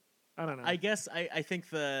 I don't know. I guess I think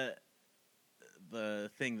the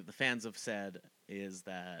thing that the fans have said is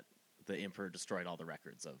that the Emperor destroyed all the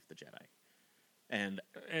records of the Jedi. And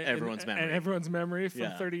everyone's memory. And everyone's memory from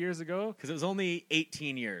Yeah. 30 years ago. Because it was only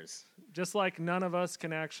 18 years. Just like none of us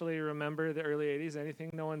can actually remember the early 80s. Anything.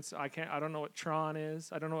 I don't know what Tron is.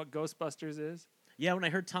 I don't know what Ghostbusters is. Yeah, when I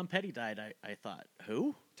heard Tom Petty died, I thought,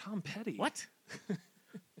 who? Tom Petty. What?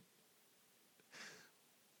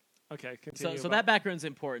 Okay, continue. So that background's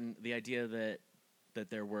important. The idea that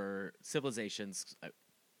there were civilizations,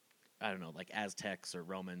 I don't know, like Aztecs or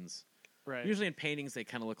Romans. right. Usually in paintings, they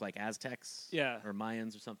kind of look like Aztecs. Yeah. Or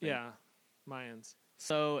Mayans or something. Yeah, Mayans.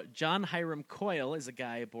 So John Hiram Coyle is a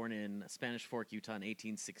guy born in Spanish Fork, Utah in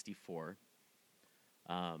 1864.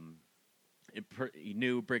 He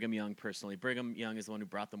knew Brigham Young personally. Brigham Young is the one who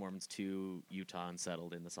brought the Mormons to Utah and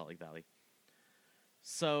settled in the Salt Lake Valley.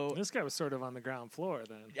 So This guy was sort of on the ground floor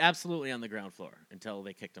then. absolutely on the ground floor until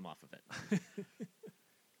they kicked him off of it.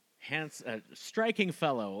 Striking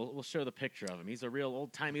fellow. We'll show the picture of him. He's a real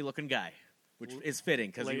old-timey looking guy, which is fitting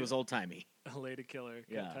because he Late- was old-timey. A lady killer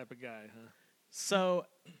Yeah. type of guy, huh? So,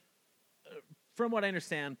 from what I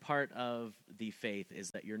understand, part of the faith is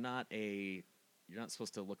that you're not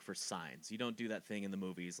supposed to look for signs. You don't do that thing in the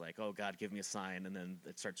movies like, oh, God, give me a sign, and then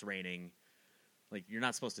it starts raining. Like, you're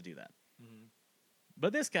not supposed to do that. Mm-hmm.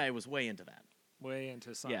 But this guy was way into that. Way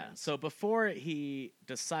into science. Yeah, so before he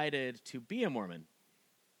decided to be a Mormon,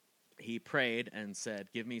 he prayed and said,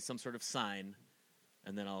 give me some sort of sign,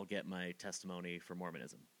 and then I'll get my testimony for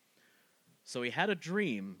Mormonism. So he had a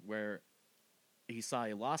dream where he saw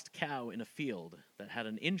a lost cow in a field that had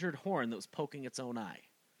an injured horn that was poking its own eye.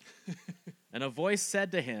 And a voice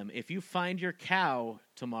said to him, if you find your cow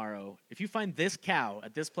tomorrow, if you find this cow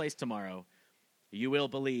at this place tomorrow, you will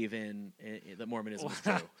believe in that Mormonism is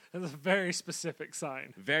true. That's a very specific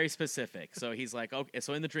sign. Very specific. So he's like, okay.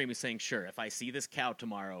 So in the dream, he's saying, sure, if I see this cow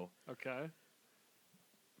tomorrow. Okay.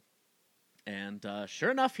 And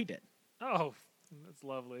sure enough, he did. Oh, that's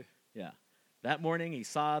lovely. Yeah. That morning, he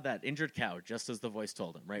saw that injured cow, just as the voice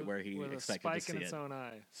told him, right where he With a expected spike to see in its it. own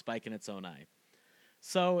eye. Spike in its own eye.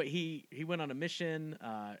 So he went on a mission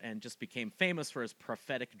and just became famous for his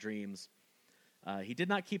prophetic dreams. He did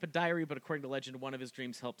not keep a diary, but according to legend, one of his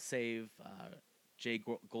dreams helped save J.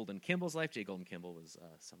 Golden Kimball's life. J. Golden Kimball was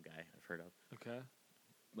some guy I've heard of, Okay.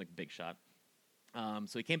 like a big shot.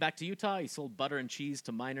 So he came back to Utah. He sold butter and cheese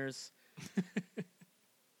to miners.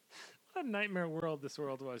 What a nightmare world this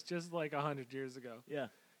world was just like 100 years ago. Yeah.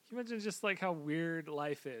 Can you imagine just like how weird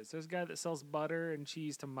life is? There's a guy that sells butter and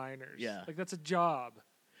cheese to miners. Yeah. Like that's a job.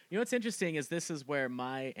 You know what's interesting is this is where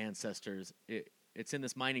my ancestors, it's in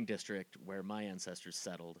this mining district where my ancestors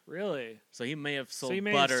settled. Really? So he may have sold he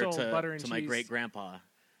may have butter sold to, butter and to my cheese. great grandpa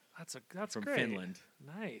That's from great. Finland.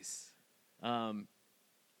 Nice.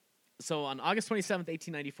 So on August 27th,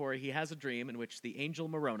 1894, he has a dream in which the angel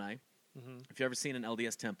Moroni, if you've ever seen an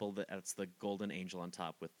LDS temple, that's the golden angel on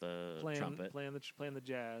top with the trumpet. Playing the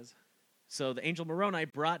jazz. So the angel Moroni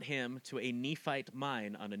brought him to a Nephite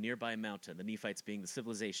mine on a nearby mountain, the Nephites being the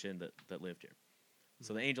civilization that lived here.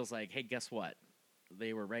 So the angel's like, hey, guess what?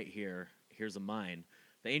 They were right here. Here's a mine.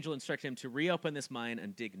 The angel instructed him to reopen this mine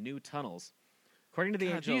and dig new tunnels. According to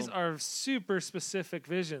the angel, These are super specific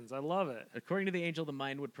visions. I love it. According to the angel, the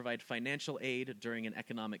mine would provide financial aid during an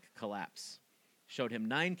economic collapse. Showed him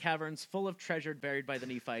 9 caverns full of treasure buried by the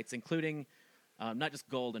Nephites, including not just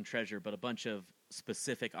gold and treasure, but a bunch of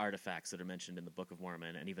specific artifacts that are mentioned in the Book of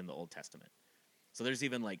Mormon and even the Old Testament. So there's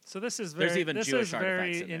even So this is there's very even this Jewish is artifacts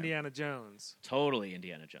very in there. Indiana Jones. Totally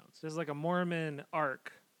Indiana Jones. There's like a Mormon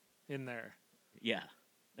arc in there. Yeah,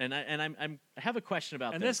 and I have a question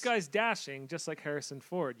about And this. this guy's dashing, just like Harrison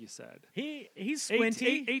Ford, you said. He's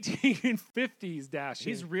squinty. 1850s dashing.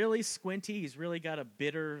 He's really squinty. He's really got a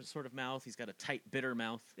bitter sort of mouth. He's got a tight, bitter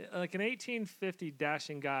mouth. Like an 1850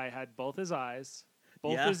 dashing guy had both his eyes,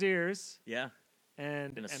 both Yeah. his ears, Yeah,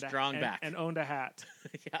 and a strong back. and owned a hat.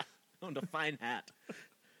 yeah, owned a fine hat.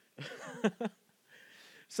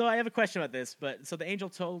 So I have a question about this. So the angel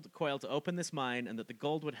told Coyle to open this mine and that the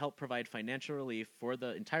gold would help provide financial relief for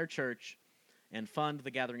the entire church and fund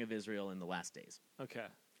the gathering of Israel in the last days. Okay.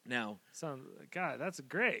 Now, God, that's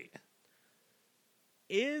great.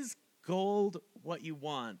 is gold what you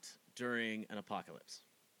want during an apocalypse?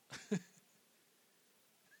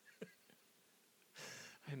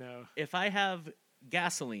 I know. If I have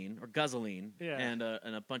gasoline or guzzling Yeah. and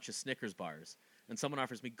a bunch of Snickers bars and someone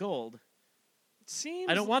offers me gold, Seems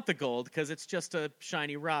I don't want the gold because it's just a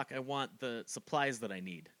shiny rock. I want the supplies that I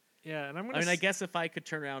need. Yeah, and I'm gonna. I mean, I guess if I could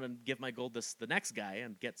turn around and give my gold to the next guy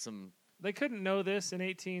and get some... They couldn't know this in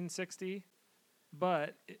 1860,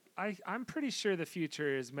 but I'm pretty sure the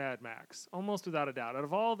future is Mad Max, almost without a doubt. Out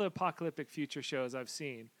of all the apocalyptic future shows I've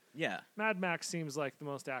seen, Yeah. Mad Max seems like the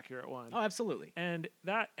most accurate one. Oh, absolutely. And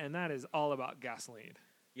that is all about gasoline.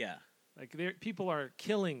 Yeah. Like people are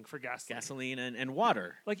killing for gasoline. Gasoline and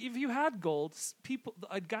water. Like if you had gold,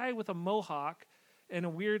 a guy with a mohawk and a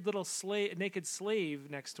weird little naked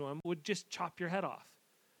slave next to him would just chop your head off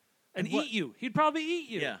and what- eat you. He'd probably eat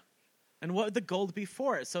you. Yeah. And what would the gold be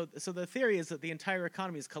for? So the theory is that the entire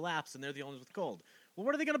economy has collapsed and they're the only ones with gold. Well,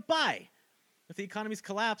 what are they going to buy? If the economy's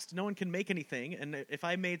collapsed, no one can make anything. And if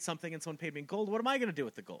I made something and someone paid me in gold, what am I going to do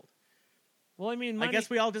with the gold? Well, I mean, money, I guess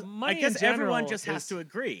we all just. I money in guess everyone general just has is- to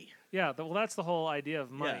agree. Yeah, well, that's the whole idea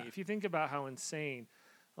of money. Yeah. If you think about how insane,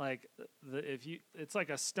 like, it's like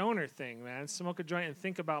a stoner thing, man. Smoke a joint and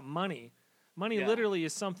think about money. Money Yeah. literally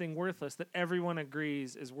is something worthless that everyone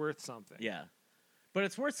agrees is worth something. Yeah. But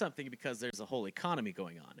it's worth something because there's a whole economy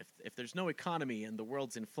going on. If there's no economy and the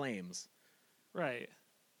world's in flames, Right.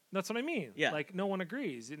 That's what I mean. Yeah. Like, no one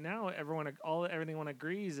agrees. Now everyone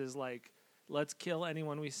agrees is like, let's kill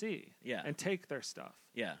anyone we see. Yeah. And take their stuff.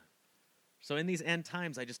 yeah. So in these end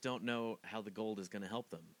times, I just don't know how the gold is going to help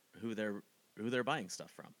them, who they're buying stuff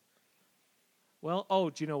from. Well,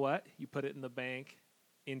 do you know what? You put it in the bank,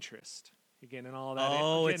 interest. You're getting all that.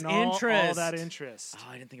 Oh, you're it's getting all interest. that interest. Oh,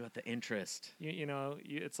 I didn't think about the interest.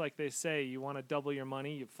 It's like they say, you want to double your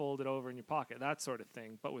money, you fold it over in your pocket, that sort of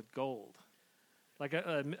thing, but with gold. Like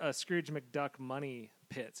a Scrooge McDuck money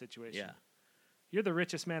pit situation. Yeah. You're the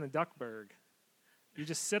richest man in Duckburg. You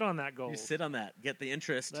just sit on that gold. You sit on that, get the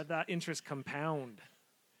interest. Let that interest compound.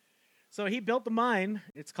 So he built the mine.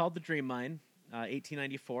 It's called the Dream Mine.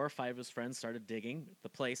 1894, 5 of his friends started digging the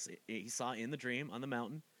place he saw in the dream on the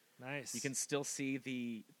mountain. Nice. You can still see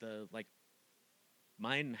the like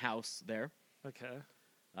mine house there. Okay.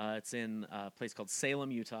 It's in a place called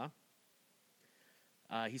Salem, Utah.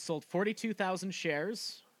 He sold 42,000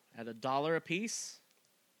 shares at $1 a piece.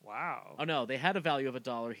 Wow. Oh no, they had a value of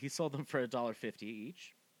 $1. He sold them for $1.50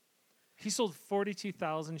 each. He sold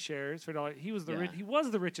 42,000 shares for $1. He was Yeah. he was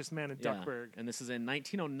the richest man in Yeah. Duckburg. And this is in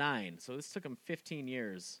 1909, so this took him 15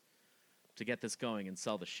 years to get this going and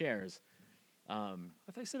sell the shares. I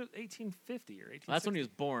thought you said it was 1850 or 1860. That's when he was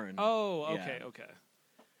born. Oh, Yeah. okay, okay.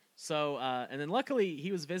 So, and then luckily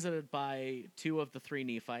he was visited by 2 of the 3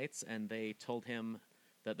 Nephites, and they told him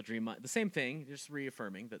that the dream mine, the same thing, just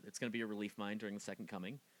reaffirming that it's going to be a relief mine during the second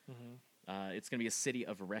coming. It's going to be a city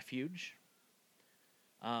of refuge.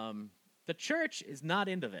 The church is not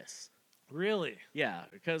into this. Really? Yeah,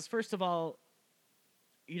 because first of all,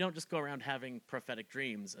 you don't just go around having prophetic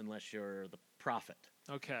dreams unless you're the prophet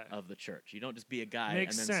Okay. of the church. You don't just be a guy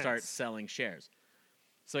Makes and then start sense. selling shares.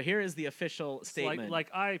 So here is the official It's statement. Like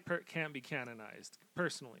I can't be canonized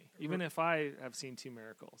personally, even if I have seen 2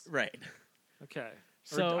 miracles. Right. Okay.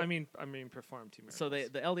 So- I mean, performed 2 miracles. So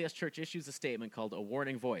the LDS Church issues a statement called a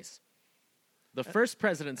warning voice. The First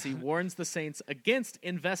Presidency warns the saints against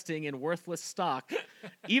investing in worthless stock,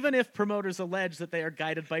 even if promoters allege that they are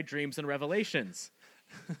guided by dreams and revelations.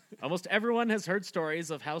 Almost everyone has heard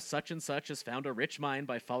stories of how such and such has found a rich mine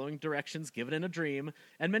by following directions given in a dream,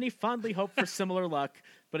 and many fondly hope for similar luck,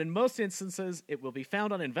 but in most instances, it will be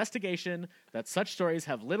found on investigation that such stories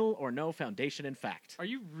have little or no foundation in fact. Are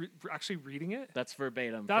you actually reading it? That's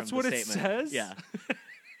verbatim. That's from what the it statement. says? Yeah.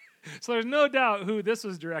 So there's no doubt who this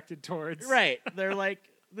was directed towards. Right. They're like,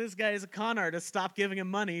 this guy is a con artist. Stop giving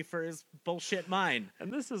him money for his bullshit mine.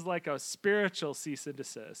 And this is like a spiritual cease and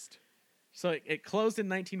desist. So it closed in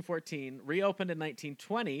 1914, reopened in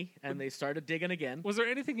 1920, and they started digging again. Was there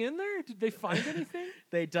anything in there? Did they find anything?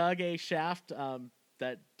 They dug a shaft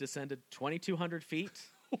that descended 2,200 feet.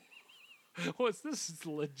 This is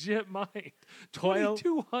legit mine. Coyle-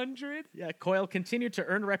 2,200? Yeah, Coyle continued to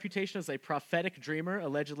earn a reputation as a prophetic dreamer,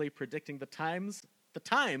 allegedly predicting the times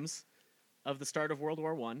of the start of World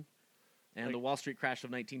War I and the Wall Street crash of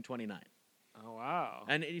 1929. Oh, wow.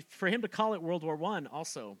 And for him to call it World War I,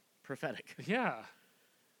 also prophetic. Yeah.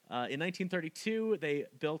 In 1932, they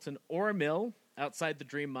built an ore mill outside the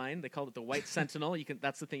Dream Mine. They called it the White Sentinel.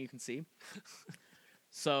 That's the thing you can see.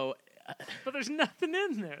 So But there's nothing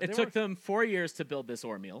in there. it took them 4 years to build this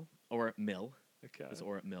ore mill. Okay. This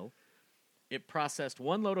ore mill. It processed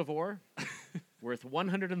 1 load of ore worth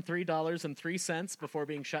 $103.03 before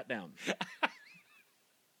being shut down.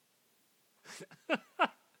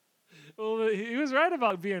 Well, he was right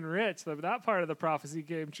about being rich. That part of the prophecy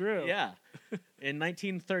came true. Yeah. In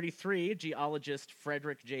 1933, geologist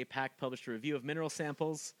Frederick J. Pack published a review of mineral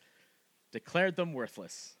samples, declared them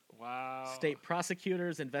worthless. Wow. State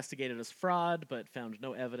prosecutors investigated as fraud, but found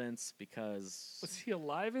no evidence because Was he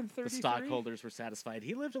alive in 33? the stockholders were satisfied.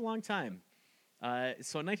 He lived a long time.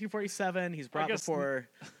 So in 1947, he's brought guess- before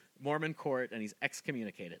Mormon court, and he's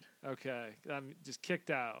excommunicated. Okay. I'm just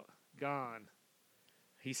kicked out. Gone.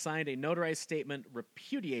 He signed a notarized statement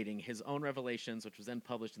repudiating his own revelations, which was then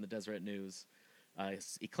published in the Deseret News.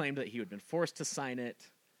 He claimed that he had been forced to sign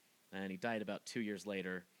it, and he died about 2 years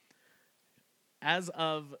later. As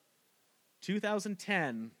of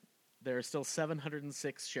 2010, there are still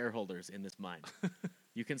 706 shareholders in this mine.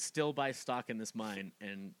 You can still buy stock in this mine,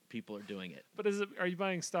 and people are doing it. But are you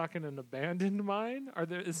buying stock in an abandoned mine?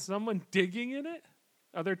 Is someone digging in it?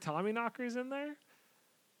 Are there Tommyknockers in there?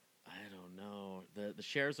 I don't know. The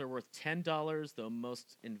shares are worth $10, though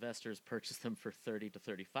most investors purchase them for $30 to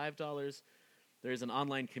 $35. There's an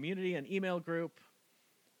online community, an email group.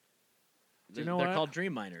 Do you know They're what? called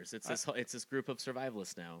Dream Miners. It's this group of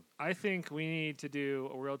survivalists now. I think we need to do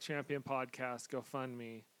a World Champion podcast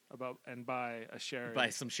GoFundMe and buy a share Buy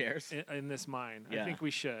some shares. in this mine. Yeah. I think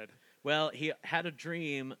we should. Well, he had a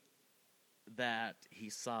dream that he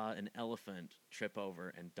saw an elephant trip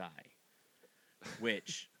over and die,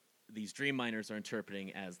 which these Dream Miners are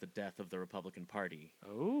interpreting as the death of the Republican Party.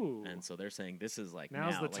 Oh. And so they're saying this is like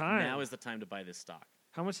Now's now. the Like, time. now is the time to buy this stock.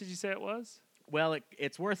 How much did you say it was? Well,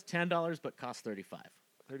 it's worth $10, but costs $35.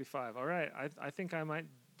 35. All right. I think I might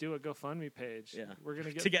do a GoFundMe page. Yeah. We're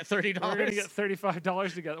gonna get To get $30. We're gonna get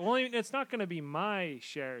 $35 together. Well, I mean, it's not gonna be my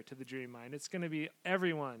share to the Dream Mine. It's gonna be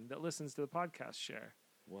everyone that listens to the podcast share.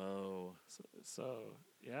 Whoa. So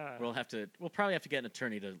yeah. We'll probably have to get an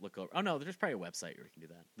attorney to look over. Oh no, there's probably a website where you can do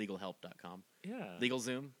that. Legalhelp.com. Yeah.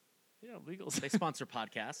 LegalZoom. Yeah. Legal. They sponsor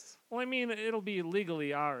podcasts. Well, I mean, it'll be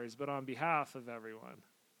legally ours, but on behalf of everyone.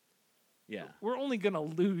 Yeah. We're only gonna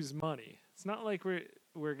lose money. It's not like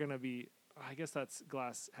we're gonna be. I guess that's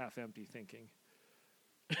glass half empty thinking.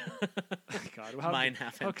 God, Mine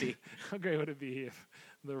half empty. How great would it be if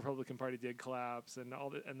the Republican Party did collapse and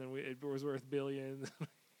and then it was worth billions?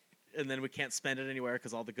 And then we can't spend it anywhere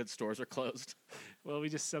because all the good stores are closed. Well, we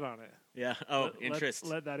just sit on it. Yeah. Oh, Let interest.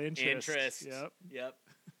 that interest. Interest. Yep.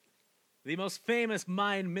 The most famous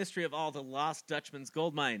mine mystery of all, the Lost Dutchman's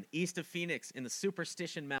Gold Mine, east of Phoenix in the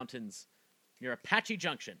Superstition Mountains near Apache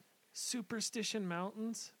Junction. Superstition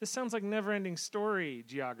Mountains? This sounds like never-ending story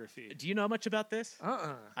geography. Do you know much about this?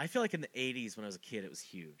 Uh-uh. I feel like in the 80s when I was a kid, it was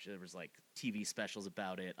huge. There was like TV specials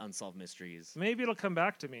about it, unsolved mysteries. Maybe it'll come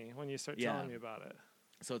back to me when you start Yeah. telling me about it.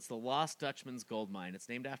 So it's the Lost Dutchman's Gold Mine. It's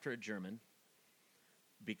named after a German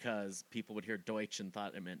because people would hear Deutsch and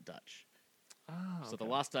thought it meant Dutch. Oh, So the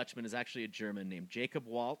Lost Dutchman is actually a German named Jacob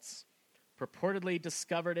Waltz, purportedly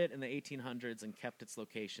discovered it in the 1800s and kept its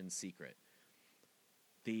location secret.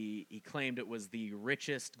 He claimed it was the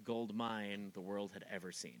richest gold mine the world had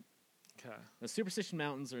ever seen. Okay. The Superstition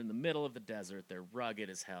Mountains are in the middle of the desert. They're rugged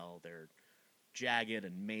as hell. They're jagged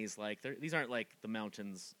and maze-like. These aren't like the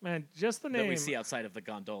mountains Man, just the that name. we see outside of the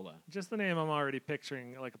gondola. Just the name, I'm already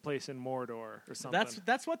picturing like a place in Mordor or something.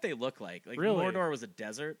 That's what they look like. Like Really? Mordor was a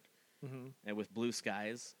desert, Mm-hmm. and with blue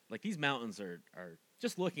skies. Like these mountains are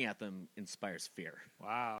just looking at them inspires fear.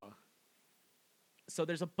 Wow. So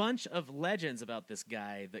there's a bunch of legends about this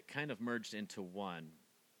guy that kind of merged into one.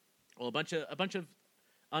 Well, a bunch of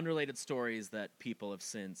unrelated stories that people have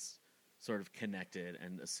since sort of connected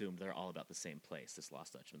and assumed they're all about the same place, this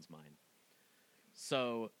Lost Dutchman's mine.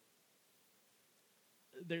 So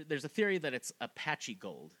there's a theory that it's Apache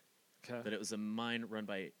gold, Okay. that it was a mine run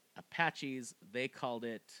by Apaches. They called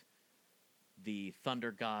it the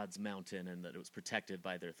Thunder God's Mountain, and that it was protected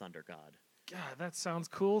by their Thunder God. God, that sounds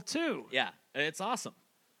cool too. Yeah, it's awesome.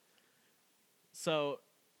 So,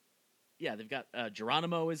 yeah, they've got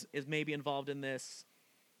Geronimo is maybe involved in this,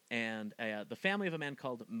 and the family of a man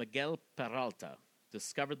called Miguel Peralta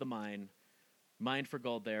discovered the mine, mined for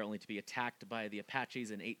gold there, only to be attacked by the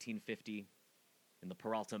Apaches in 1850 in the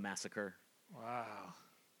Peralta Massacre.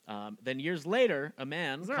 Wow. Then years later, a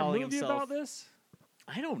man Is there a calling movie himself... about this?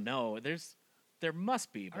 I don't know. There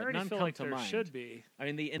must be, I but already none feel come like to there mind. should be. I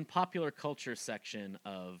mean, the in popular culture section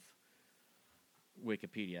of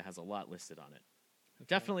Wikipedia has a lot listed on it.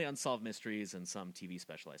 Definitely unsolved mysteries and some TV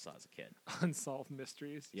special I saw as a kid. Unsolved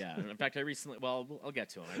mysteries. Yeah, and in fact, I'll get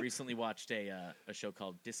to them. I recently watched a show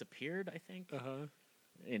called Disappeared, I think. Uh-huh.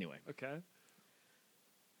 Anyway, Okay.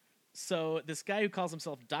 so this guy who calls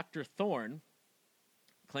himself Dr. Thorne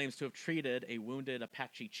claims to have treated a wounded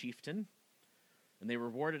Apache chieftain, and they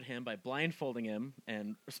rewarded him by blindfolding him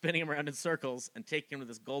and spinning him around in circles and taking him to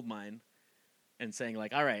this gold mine and saying,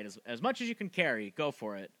 like, all right, as much as you can carry, go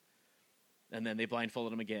for it. And then they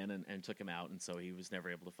blindfolded him again and took him out, and so he was never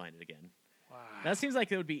able to find it again. Wow. That seems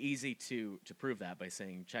like it would be easy to prove that by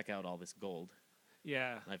saying, check out all this gold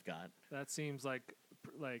Yeah, I've got. that seems like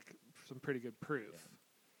some pretty good proof.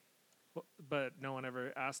 But no one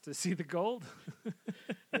ever asked to see the gold.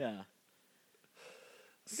 Yeah.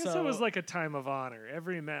 I guess it was like a time of honor.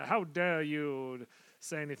 Every man, how dare you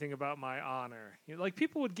say anything about my honor? Like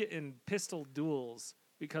people would get in pistol duels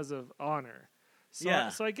because of honor. So, Yeah.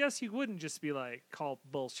 So I guess you wouldn't just be like call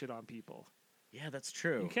bullshit on people. Yeah, that's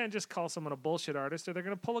true. You can't just call someone a bullshit artist, or they're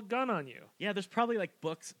gonna pull a gun on you. Yeah, there's probably like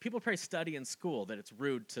books. People probably study in school that it's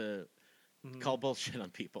rude to call bullshit on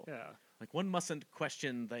people. Yeah. Like one mustn't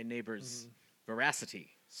question thy neighbor's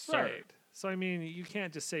veracity, sir. Right. So I mean, you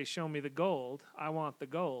can't just say, "Show me the gold. I want the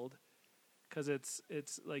gold," because it's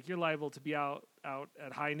like you're liable to be out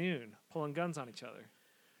at high noon pulling guns on each other.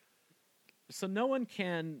 So no one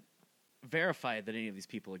can verify that any of these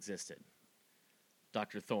people existed.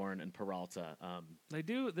 Dr. Thorne and Peralta. They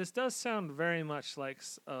do. This does sound very much like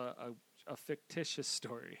a fictitious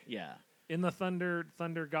story. Yeah. In the Thunder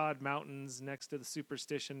God Mountains, next to the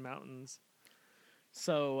Superstition Mountains.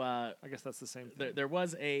 So I guess that's the same thing. there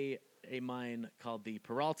was a mine called the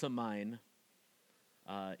Peralta Mine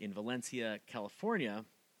in Valencia, California.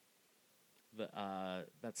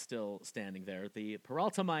 That's still standing there. The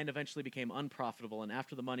Peralta Mine eventually became unprofitable, and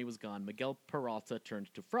after the money was gone, Miguel Peralta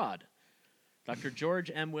turned to fraud. Dr.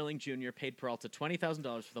 George M. Willing Jr. paid Peralta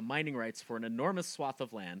 $20,000 for the mining rights for an enormous swath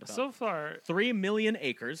of land, about So far, 3 million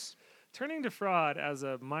acres. turning to fraud as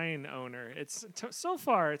a mine owner, so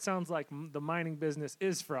far it sounds like the mining business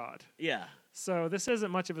is fraud. Yeah, So this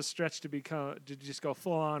isn't much of a stretch to just go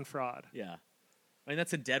full on fraud. yeah. I mean,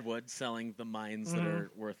 that's in Deadwood, selling the mines that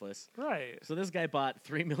are worthless. Right. So this guy bought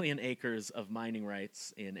 3 million acres of mining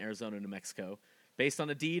rights in Arizona, New Mexico, based on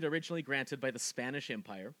a deed originally granted by the Spanish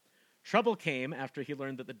Empire. Trouble came after he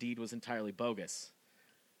learned that the deed was entirely bogus.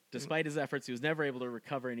 Despite his efforts, he was never able to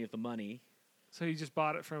recover any of the money. So he just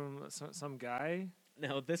bought it from some guy?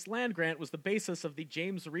 Now, this land grant was the basis of the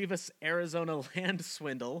James Rivas Arizona land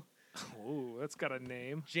swindle. Ooh, that's got a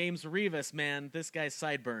name. James Rivas, man, this guy's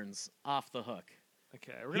sideburns off the hook.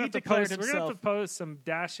 Okay, we're He gonna have to declared post. We're gonna have to himself- post some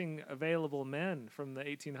dashing available men from the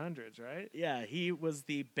 1800s, right? Yeah, he was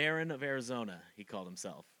the Baron of Arizona, he called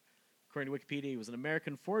himself. According to Wikipedia, he was an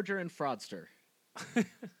American forger and fraudster.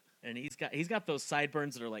 And he's got those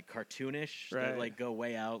sideburns that are like cartoonish, that Right. like go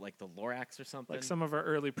way out, like the Lorax or something. Like some of our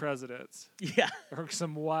early presidents, Yeah, or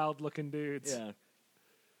some wild-looking dudes. yeah.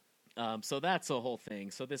 So that's the whole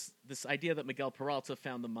thing. So this idea that Miguel Peralta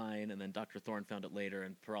found the mine and then Dr. Thorne found it later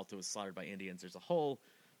and Peralta was slaughtered by Indians, there's a whole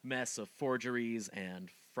mess of forgeries and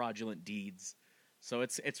fraudulent deeds. So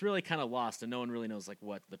it's really kind of lost and no one really knows like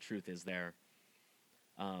what the truth is there.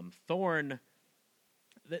 Thorne,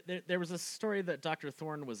 there was a story that Dr.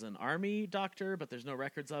 Thorne was an army doctor, but there's no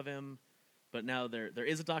records of him. But now there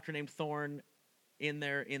is a doctor named Thorne in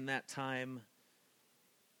there in that time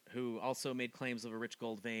who also made claims of a rich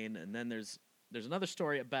gold vein. And then there's another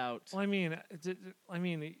story about... Well, I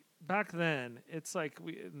mean, back then, it's like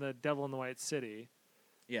the Devil in the White City.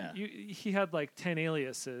 Yeah. He had like 10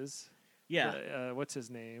 aliases. Yeah. What's his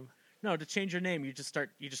name? No, to change your name, you just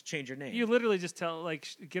change your name. You literally just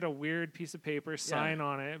get a weird piece of paper, sign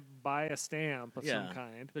on it, buy a stamp of some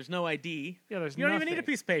kind. There's no ID. Yeah, there's You don't even need a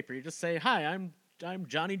piece of paper. You just say, "Hi, I'm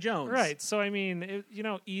Johnny Jones." Right. So I mean, you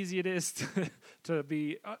know how easy it is to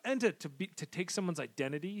be and to take someone's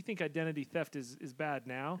identity. You think identity theft is bad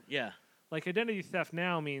now? Yeah. Like identity theft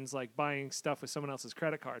now means like buying stuff with someone else's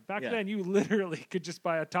credit card. Back Yeah. then, you literally could just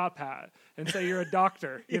buy a top hat and say you're a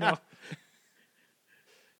doctor. You know.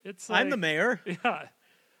 It's like, I'm the mayor. Yeah.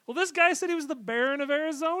 Well, this guy said he was the Baron of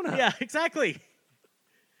Arizona. Yeah, exactly.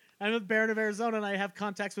 I'm the Baron of Arizona, and I have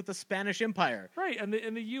contacts with the Spanish Empire. Right, and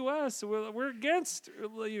in the U.S., we're against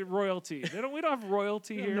royalty. We don't have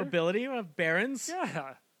royalty We have here. nobility. We have barons.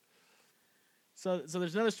 Yeah. So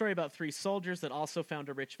there's another story about 3 soldiers that also found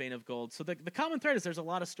a rich vein of gold. So the common thread is there's a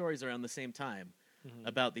lot of stories around the same time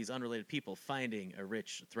about these unrelated people finding a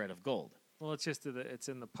rich thread of gold. Well, it's just it's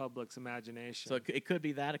in the public's imagination. So it could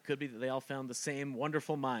be that. It could be that they all found the same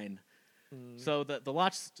wonderful mine. So the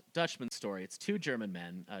Lost Dutchman story, it's 2 German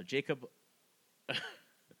men, Jacob... Okay,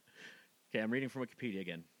 I'm reading from Wikipedia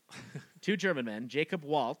again. 2 German men, Jacob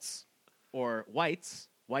Waltz, or Weitz,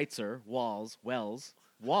 Weitzer, Walls, Wells,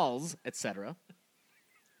 Walls, etc.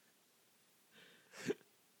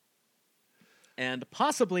 And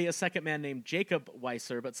possibly a second man named Jacob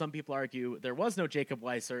Weisser, but some people argue there was no Jacob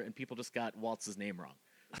Weisser and people just got Waltz's name wrong.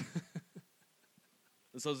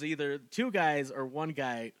 So it's either 2 guys or 1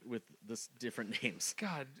 guy with this different names.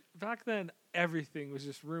 God, back then, everything was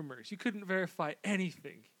just rumors. You couldn't verify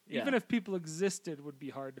anything. Yeah. Even if people existed, it would be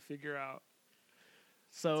hard to figure out.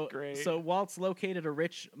 So, great. so Waltz located a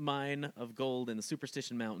rich mine of gold in the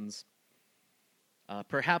Superstition Mountains,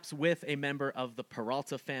 perhaps with a member of the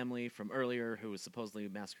Peralta family from earlier who was supposedly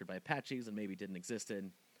massacred by Apaches and maybe didn't exist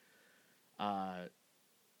in.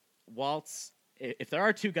 Waltz, if there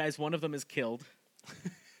are 2 guys, one of them is killed.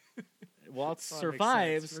 Waltz Well, that makes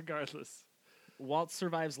survives. sense, regardless. Waltz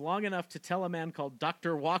survives long enough to tell a man called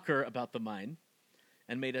Dr. Walker about the mine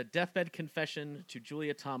and made a deathbed confession to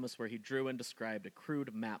Julia Thomas where he drew and described a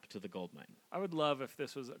crude map to the gold mine. I would love if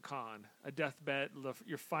this was a con, a deathbed,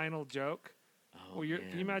 your final joke. Oh, Well, can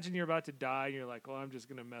man. you imagine you're about to die and you're like, well, I'm just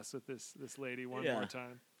going to mess with this lady one Yeah. more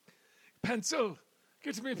time. Pencil!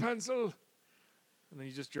 Get me pencil! And then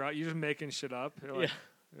you just making shit up.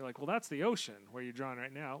 You're like, well, that's the ocean where you're drawing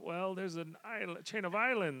right now. Well, there's a chain of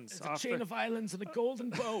islands. There's a chain of islands and a golden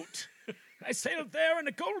boat. I sailed there in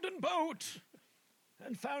a golden boat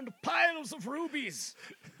and found piles of rubies.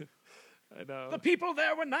 I know. The people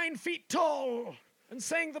there were 9 feet tall and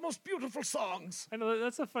sang the most beautiful songs. I know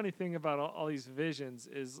that's the funny thing about all these visions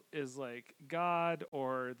is like God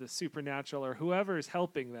or the supernatural or whoever is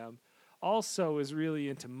helping them also is really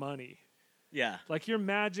into money. Yeah. Like you're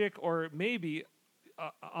magic or maybe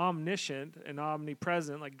omniscient and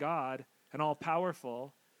omnipresent like God and all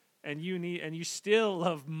powerful, and you still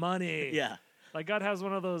love money. Yeah. Like God has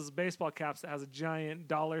one of those baseball caps that has a giant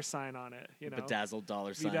dollar sign on it. You know, Bedazzled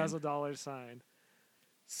dollar sign. bedazzled dollar sign.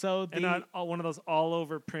 So And not one of those all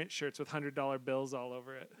over print shirts with $100 bills all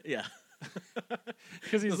over it. yeah.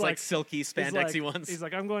 Because he's Those like silky he's spandexy like, ones. He's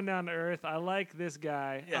like, I'm going down to earth. I like this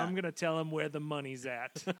guy. Yeah. I'm gonna tell him where the money's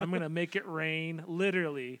at. I'm gonna make it rain,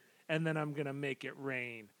 literally, and then I'm gonna make it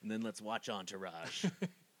rain. And then let's watch Entourage.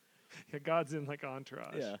 Yeah, God's in like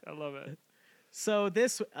Entourage. Yeah. I love it. So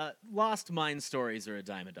this lost mine stories are a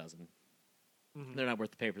dime a dozen. They're not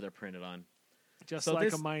worth the paper they're printed on. Just So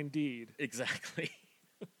like this- a mine deed Exactly.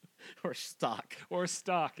 Or stock. or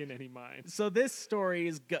stock in any mine. So this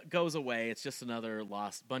story goes away. It's just another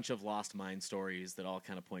bunch of lost mine stories that all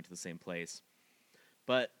kind of point to the same place.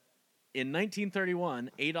 But in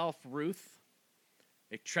 1931, Adolf Ruth,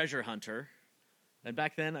 a treasure hunter, and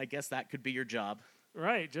back then I guess that could be your job.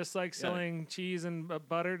 Right, just like selling cheese and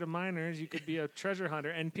butter to miners, you could be a treasure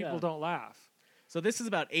hunter, and people Yeah. don't laugh. So this is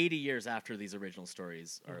about 80 years after these original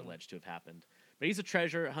stories are alleged to have happened. But he's a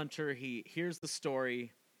treasure hunter. He hears the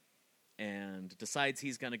story and decides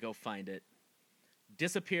he's going to go find it.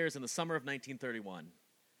 Disappears in the summer of 1931.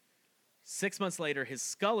 6 months later, his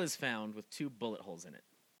skull is found with 2 bullet holes in it.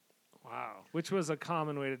 Wow, which was a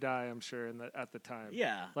common way to die, I'm sure, at the time.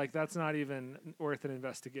 Yeah. Like that's not even worth an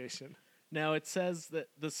investigation. Now, it says that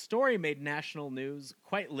the story made national news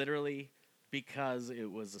quite literally because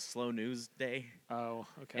it was a slow news day. Oh,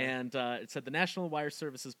 okay. And it said the National Wire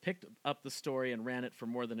Services picked up the story and ran it for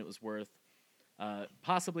more than it was worth.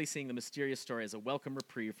 possibly seeing the mysterious story as a welcome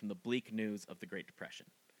reprieve from the bleak news of the Great Depression.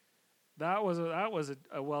 That was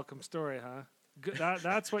a welcome story, huh? Good,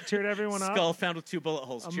 that's what cheered everyone up. Skull found with 2 bullet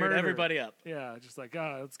holes cheered murder. everybody up. Yeah, just like,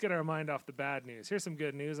 let's get our mind off the bad news. Here's some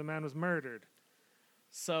good news. A man was murdered.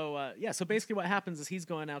 So so basically what happens is he's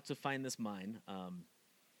going out to find this mine.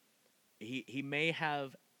 He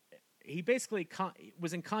basically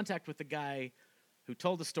was in contact with the guy who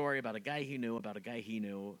told the story about a guy he knew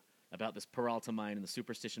about this Peralta mine in the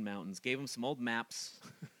Superstition Mountains. Gave him some old maps.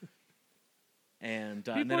 And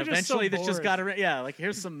then eventually this just got around. Yeah, like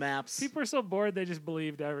here's some maps. People are so bored they just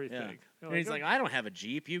believed everything. Yeah. And he's like, I don't have a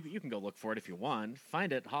Jeep. You can go look for it if you want.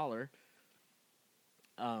 Find it, holler.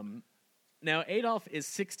 Now Adolf is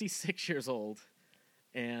 66 years old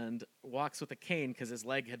and walks with a cane because his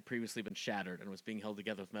leg had previously been shattered and was being held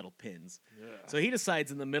together with metal pins. Yeah. So he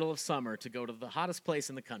decides in the middle of summer to go to the hottest place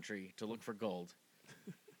in the country to look for gold.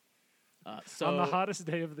 On the hottest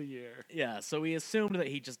day of the year. Yeah, so we assumed that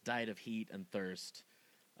he just died of heat and thirst,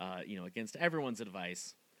 against everyone's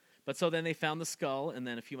advice. But so then they found the skull, and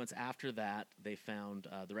then a few months after that, they found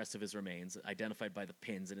the rest of his remains, identified by the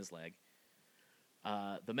pins in his leg.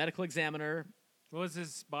 The medical examiner... Was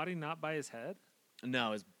his body not by his head?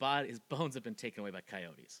 No, his bones have been taken away by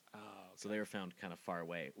coyotes. Oh, okay. So they were found kind of far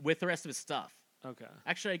away, with the rest of his stuff. Okay.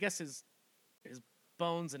 Actually, I guess his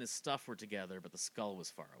bones and his stuff were together, but the skull was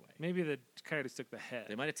far away. Maybe the coyotes took the head.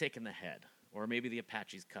 They might have taken the head, or maybe the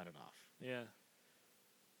Apaches cut it off. Yeah.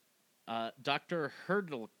 Dr.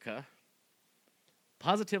 Herdlke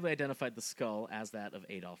positively identified the skull as that of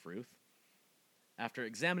Adolf Ruth. After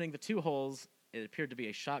examining the 2 holes, it appeared to be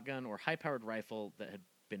a shotgun or high-powered rifle that had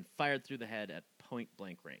been fired through the head at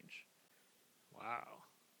point-blank range. Wow.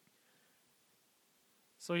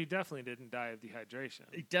 So he definitely didn't die of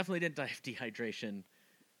dehydration. He definitely didn't die of dehydration.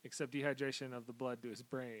 Except dehydration of the blood to his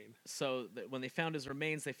brain. So when they found his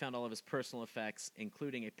remains, they found all of his personal effects,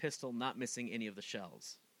 including a pistol not missing any of the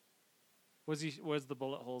shells. Was the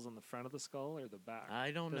bullet holes on the front of the skull or the back?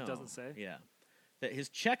 I don't know. It doesn't say? Yeah. That his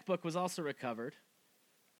checkbook was also recovered,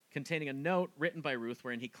 containing a note written by Ruth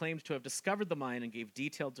wherein he claimed to have discovered the mine and gave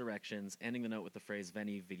detailed directions, ending the note with the phrase,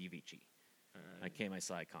 Veni Vidi Vici. Right. I came, I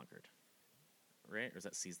saw, I conquered. Right? Or is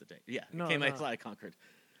that seize the day? Yeah. No, I saw, I conquered.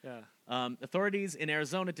 Yeah. Authorities in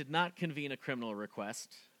Arizona did not convene a criminal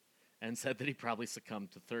request and said that he probably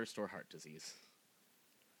succumbed to thirst or heart disease.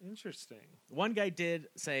 Interesting. One guy did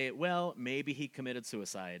say, well, maybe he committed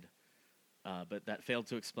suicide, but that failed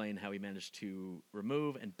to explain how he managed to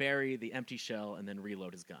remove and bury the empty shell and then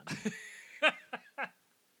reload his gun.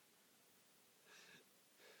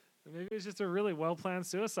 Maybe it was just a really well-planned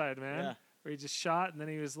suicide, man. Yeah. Where he just shot, and then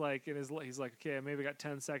he was like, he's like, okay, maybe I got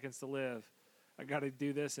 10 seconds to live. I got to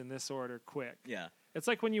do this in this order, quick. Yeah. It's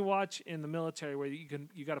like when you watch in the military where you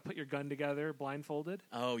got to put your gun together blindfolded.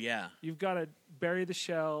 Oh yeah. You've got to bury the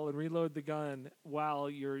shell and reload the gun while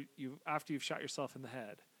after you've shot yourself in the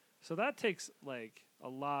head. So that takes like a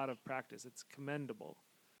lot of practice. It's commendable,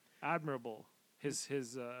 admirable. His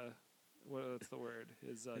what's the word?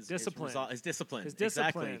 His discipline. His discipline. His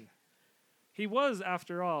discipline. Exactly. He was,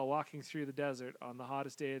 after all, walking through the desert on the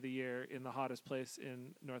hottest day of the year in the hottest place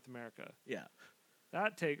in North America. Yeah.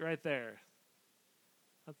 That take right there.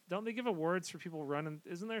 Don't they give awards for people running?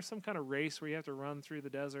 Isn't there some kind of race where you have to run through the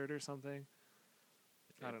desert or something?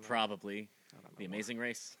 I don't know. Probably. The Amazing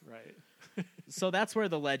Race. Right. So that's where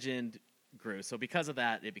the legend grew. So because of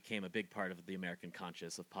that, it became a big part of the American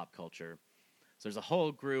conscious of pop culture. So there's a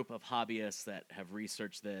whole group of hobbyists that have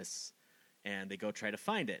researched this, and they go try to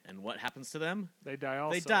find it. And what happens to them? They die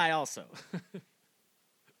also. They die also.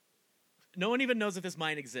 No one even knows if this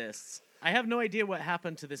mine exists. I have no idea what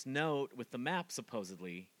happened to this note with the map,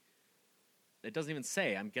 supposedly. It doesn't even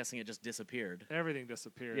say. I'm guessing it just disappeared. Everything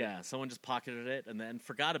disappeared. Yeah, someone just pocketed it and then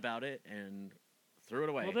forgot about it and threw it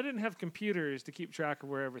away. Well, they didn't have computers to keep track of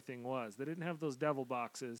where everything was. They didn't have those devil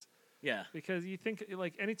boxes. Yeah. Because you think,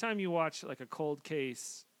 like, anytime you watch, like, a cold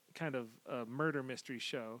case kind of murder mystery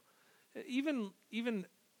show, even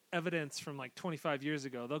evidence from, like, 25 years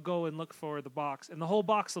ago, they'll go and look for the box, and the whole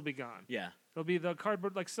box will be gone. Yeah. It'll be the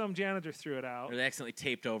cardboard, like some janitor threw it out. Or they accidentally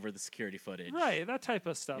taped over the security footage. Right, that type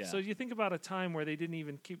of stuff. Yeah. So you think about a time where they didn't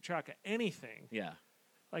even keep track of anything. Yeah.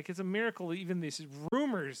 Like, it's a miracle even these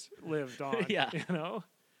rumors lived on. Yeah. You know?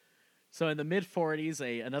 So in the mid-40s,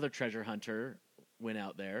 another treasure hunter went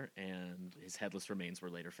out there, and his headless remains were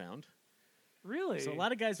later found. Really? So a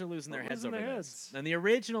lot of guys are losing their heads over their this. heads. And the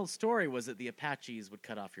original story was that the Apaches would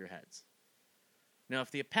cut off your heads. Now, if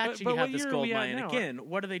the Apache but have what this year are gold we at mine now? again,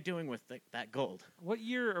 what are they doing with that gold? What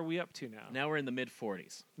year are we up to now? Now we're in the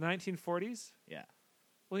mid-40s. 1940s? Yeah.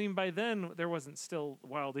 Well, even by then, there wasn't still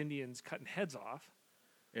wild Indians cutting heads off.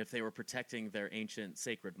 If they were protecting their ancient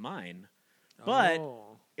sacred mine. But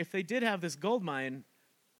if they did have this gold mine,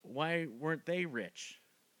 why weren't they rich?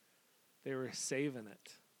 They were saving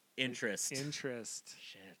it. Interest.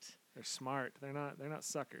 Shit. They're smart. They're not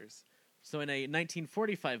suckers. So in a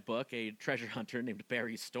 1945 book, a treasure hunter named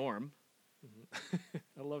Barry Storm.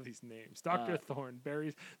 I love these names. Dr. Thorne,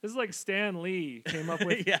 Barry. This is like Stan Lee came up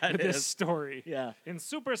with, Yeah, with it this is. story. Yeah. In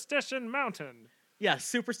Superstition Mountain. Yeah,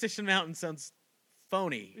 Superstition Mountain sounds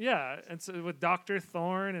phony. Yeah, and so with Dr.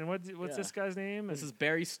 Thorne and what's Yeah. this guy's name? This is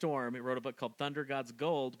Barry Storm. He wrote a book called Thunder God's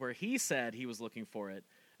Gold, where he said he was looking for it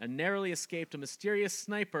and narrowly escaped a mysterious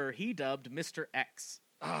sniper he dubbed Mr. X.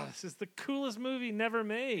 This is the coolest movie never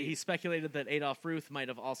made. He speculated that Adolf Ruth might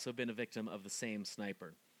have also been a victim of the same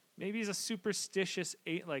sniper. Maybe he's a superstitious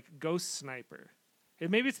ghost sniper.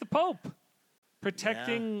 Maybe it's the Pope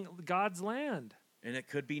protecting God's land. And it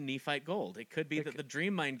could be Nephite gold. It could be that the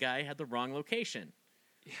Dream Mine guy had the wrong location.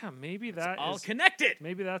 Yeah, maybe It's that all is connected.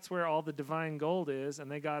 Maybe that's where all the divine gold is,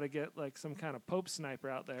 and they got to get like some kind of Pope sniper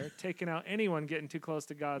out there taking out anyone getting too close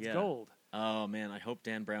to God's gold. Oh man, I hope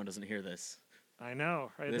Dan Brown doesn't hear this. I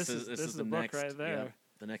know, right? This is the the book next, right there. yeah,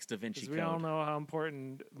 the next Da Vinci 'Cause Code. we all know how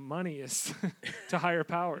important money is to higher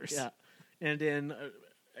powers. Yeah, and in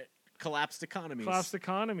collapsed economies. Collapsed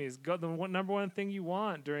economies. Number one thing you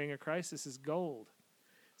want during a crisis is gold.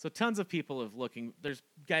 So tons of people have looking. There's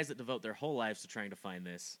guys that devote their whole lives to trying to find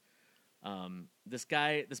this. This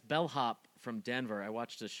guy, this bellhop from Denver, I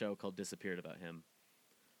watched a show called Disappeared about him,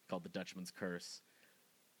 called The Dutchman's Curse.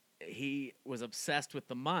 He was obsessed with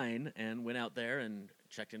the mine and went out there and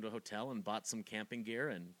checked into a hotel and bought some camping gear.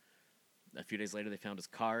 And a few days later, they found his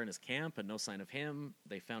car in his camp and no sign of him.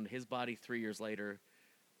 They found his body 3 years later.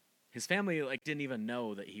 His family didn't even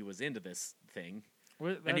know that he was into this thing.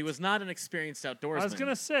 And he was not an experienced outdoorsman. I was going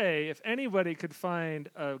to say, if anybody could find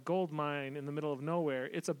a gold mine in the middle of nowhere,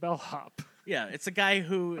 it's a bellhop. Yeah, it's a guy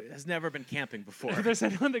who has never been camping before. If there's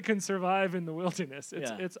anyone that can survive in the wilderness,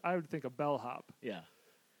 Yeah. it's I would think a bellhop. Yeah.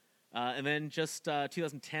 And then just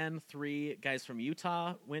 2010, 3 guys from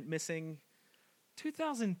Utah went missing.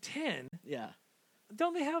 2010? Yeah.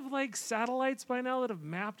 Don't they have satellites by now that have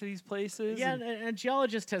mapped these places? Yeah, and a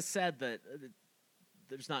geologist has said that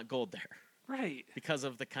there's not gold there. Right. Because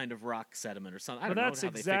of the kind of rock sediment or something. I But don't that's know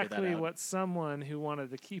how they figured exactly that out. what someone who wanted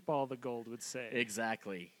to keep all the gold would say.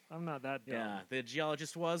 Exactly. I'm not that dumb. Yeah, the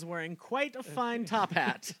geologist was wearing quite a fine top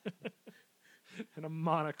hat. And a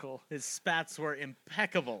monocle. His spats were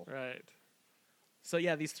impeccable. Right. So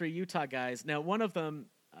yeah, these 3 Utah guys. Now, one of them,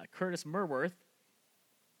 Curtis Merworth,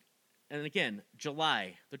 and again,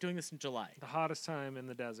 July. They're doing this in July. The hottest time in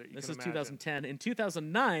the desert. This is 2010. In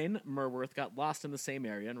 2009, Merworth got lost in the same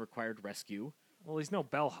area and required rescue. Well, he's no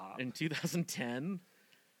bellhop. In 2010,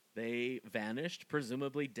 they vanished,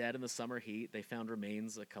 presumably dead in the summer heat. They found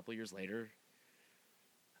remains a couple years later.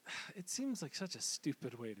 It seems like such a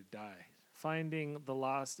stupid way to die. Finding the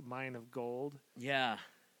lost mine of gold. Yeah.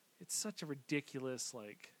 It's such a ridiculous,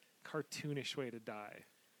 cartoonish way to die.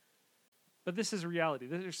 But this is reality.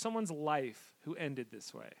 There's someone's life who ended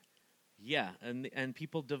this way. Yeah, and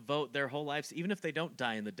people devote their whole lives, even if they don't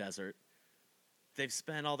die in the desert, they've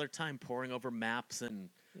spent all their time poring over maps and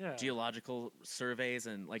geological surveys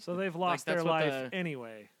and So they've lost their life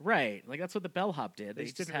anyway. Right, that's what the bellhop did. They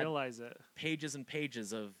just didn't had realize it. Pages and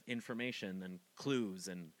pages of information and clues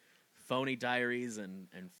and phony diaries and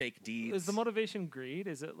fake deeds. Is the motivation greed?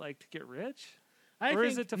 Is it to get rich? Or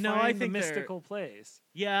is it to find the mystical place?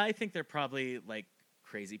 Yeah, I think they're probably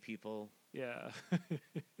crazy people. Yeah.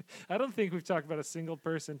 I don't think we've talked about a single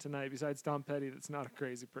person tonight besides Tom Petty that's not a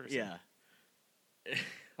crazy person. Yeah.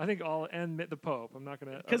 I think and the Pope. I'm not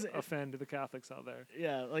going to offend the Catholics out there.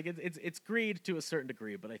 Yeah, it's greed to a certain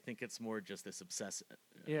degree, but I think it's more just this obsession.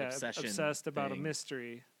 Obsessed about thing. a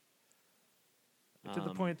mystery. To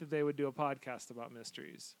the point that they would do a podcast about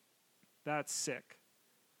mysteries. That's sick.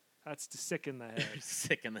 That's sick in the head.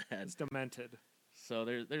 Sick in the head. It's demented. So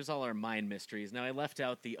there's all our mine mysteries. Now, I left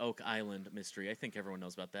out the Oak Island mystery. I think everyone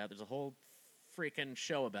knows about that. There's a whole freaking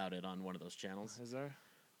show about it on one of those channels. Is there?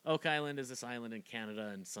 Oak Island is this island in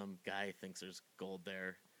Canada, and some guy thinks there's gold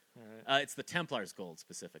there. All right. It's the Templars' gold,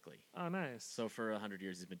 specifically. Oh, nice. So for 100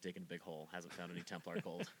 years, he's been digging a big hole. Hasn't found any Templar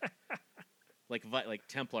gold. like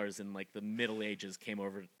Templars in the Middle Ages came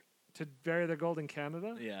over to bury their gold in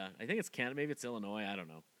Canada? Yeah, I think it's Canada. Maybe it's Illinois. I don't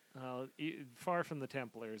know. Far from the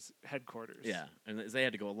Templars' headquarters. Yeah, and they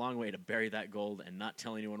had to go a long way to bury that gold and not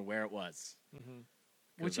tell anyone where it was. Mm-hmm.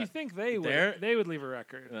 Which you think they would leave a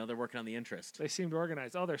record. Well, they're working on the interest. They seemed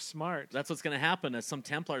organized. Oh, they're smart. That's what's going to happen. Is some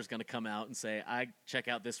Templar is going to come out and say, "I check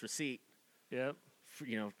out this receipt." Yep.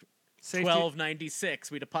 Safety- 1296.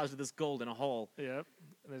 We deposited this gold in a hole. Yep.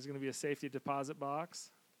 And there's going to be a safety deposit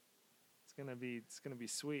box. It's going to be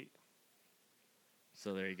sweet.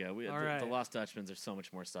 So there you go. All The right. Lost Dutchman's, there's so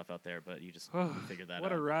much more stuff out there, but you figured that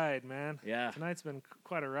What out. a ride, man. Yeah. Tonight's been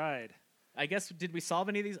quite a ride. I guess, did we solve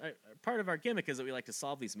any of these? Part of our gimmick is that we like to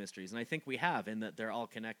solve these mysteries, and I think we have, in that they're all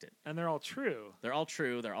connected. And they're all true. They're all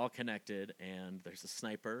true, they're all connected, and there's a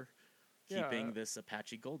sniper keeping this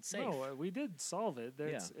Apache gold safe. No, we did solve it.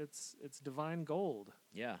 It's divine gold.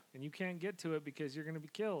 Yeah, And you can't get to it because you're going to be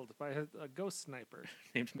killed by a ghost sniper.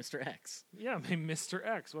 named Mr. X. Yeah, Mr.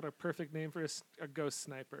 X. What a perfect name for a ghost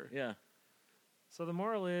sniper. Yeah. So the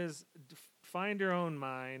moral is find your own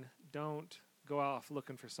mine. Don't go off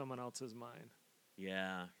looking for someone else's mine.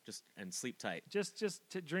 Yeah, and sleep tight. Just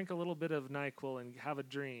to drink a little bit of NyQuil and have a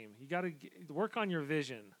dream. You got to work on your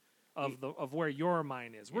vision of where your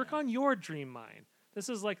mine is. Work on your dream mine. This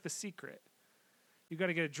is like The Secret. You got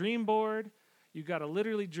to get a dream board. You got to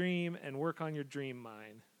literally dream and work on your dream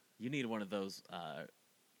mine. You need one of those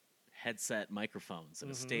headset microphones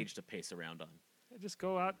and a stage to pace around on. Just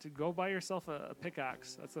go buy yourself a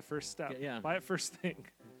pickaxe. That's the first step. Yeah. Buy it first thing.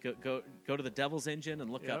 Go to the Devil's Engine and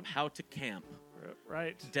look up how to camp.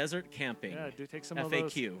 Right. Desert camping. Yeah, do take some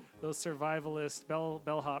FAQ. of those survivalist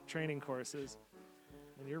bellhop training courses,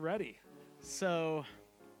 and you're ready. So,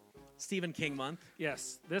 Stephen King month.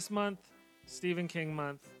 Yes, this month, Stephen King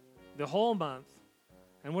month, the whole month.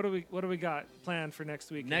 And what do we got planned for next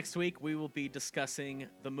week? Next week we will be discussing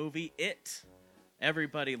the movie It.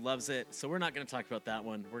 Everybody loves it, so we're not going to talk about that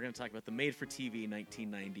one. We're going to talk about the made-for-TV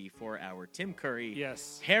 1990 4-hour Tim Curry,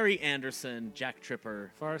 Yes. Harry Anderson, Jack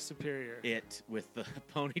Tripper, Far superior. It with the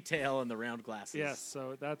ponytail and the round glasses. Yes,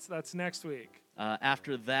 so that's next week.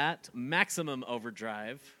 After that, Maximum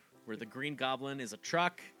Overdrive, where the Green Goblin is a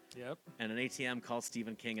truck Yep. and an ATM calls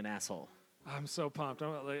Stephen King an asshole. I'm so pumped.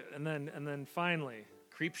 And then finally,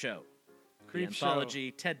 Creepshow, the Creepshow.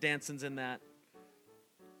 anthology. Ted Danson's in that.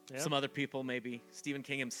 Yep. Some other people, maybe. Stephen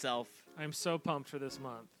King himself. I'm so pumped for this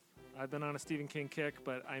month. I've been on a Stephen King kick,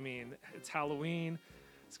 but I mean, it's Halloween.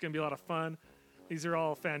 It's going to be a lot of fun. These are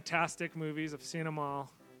all fantastic movies. I've seen them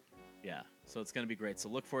all. Yeah, so it's going to be great. So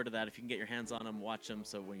look forward to that. If you can get your hands on them, watch them.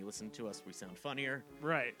 So when you listen to us, we sound funnier.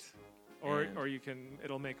 Right. Or And-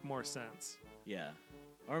 it'll make more sense. Yeah.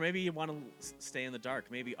 Or maybe you want to stay in the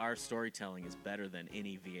dark. Maybe our storytelling is better than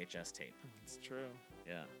any VHS tape. It's true.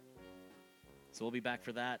 Yeah. So we'll be back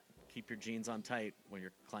for that. Keep your jeans on tight when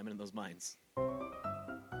you're climbing in those mines.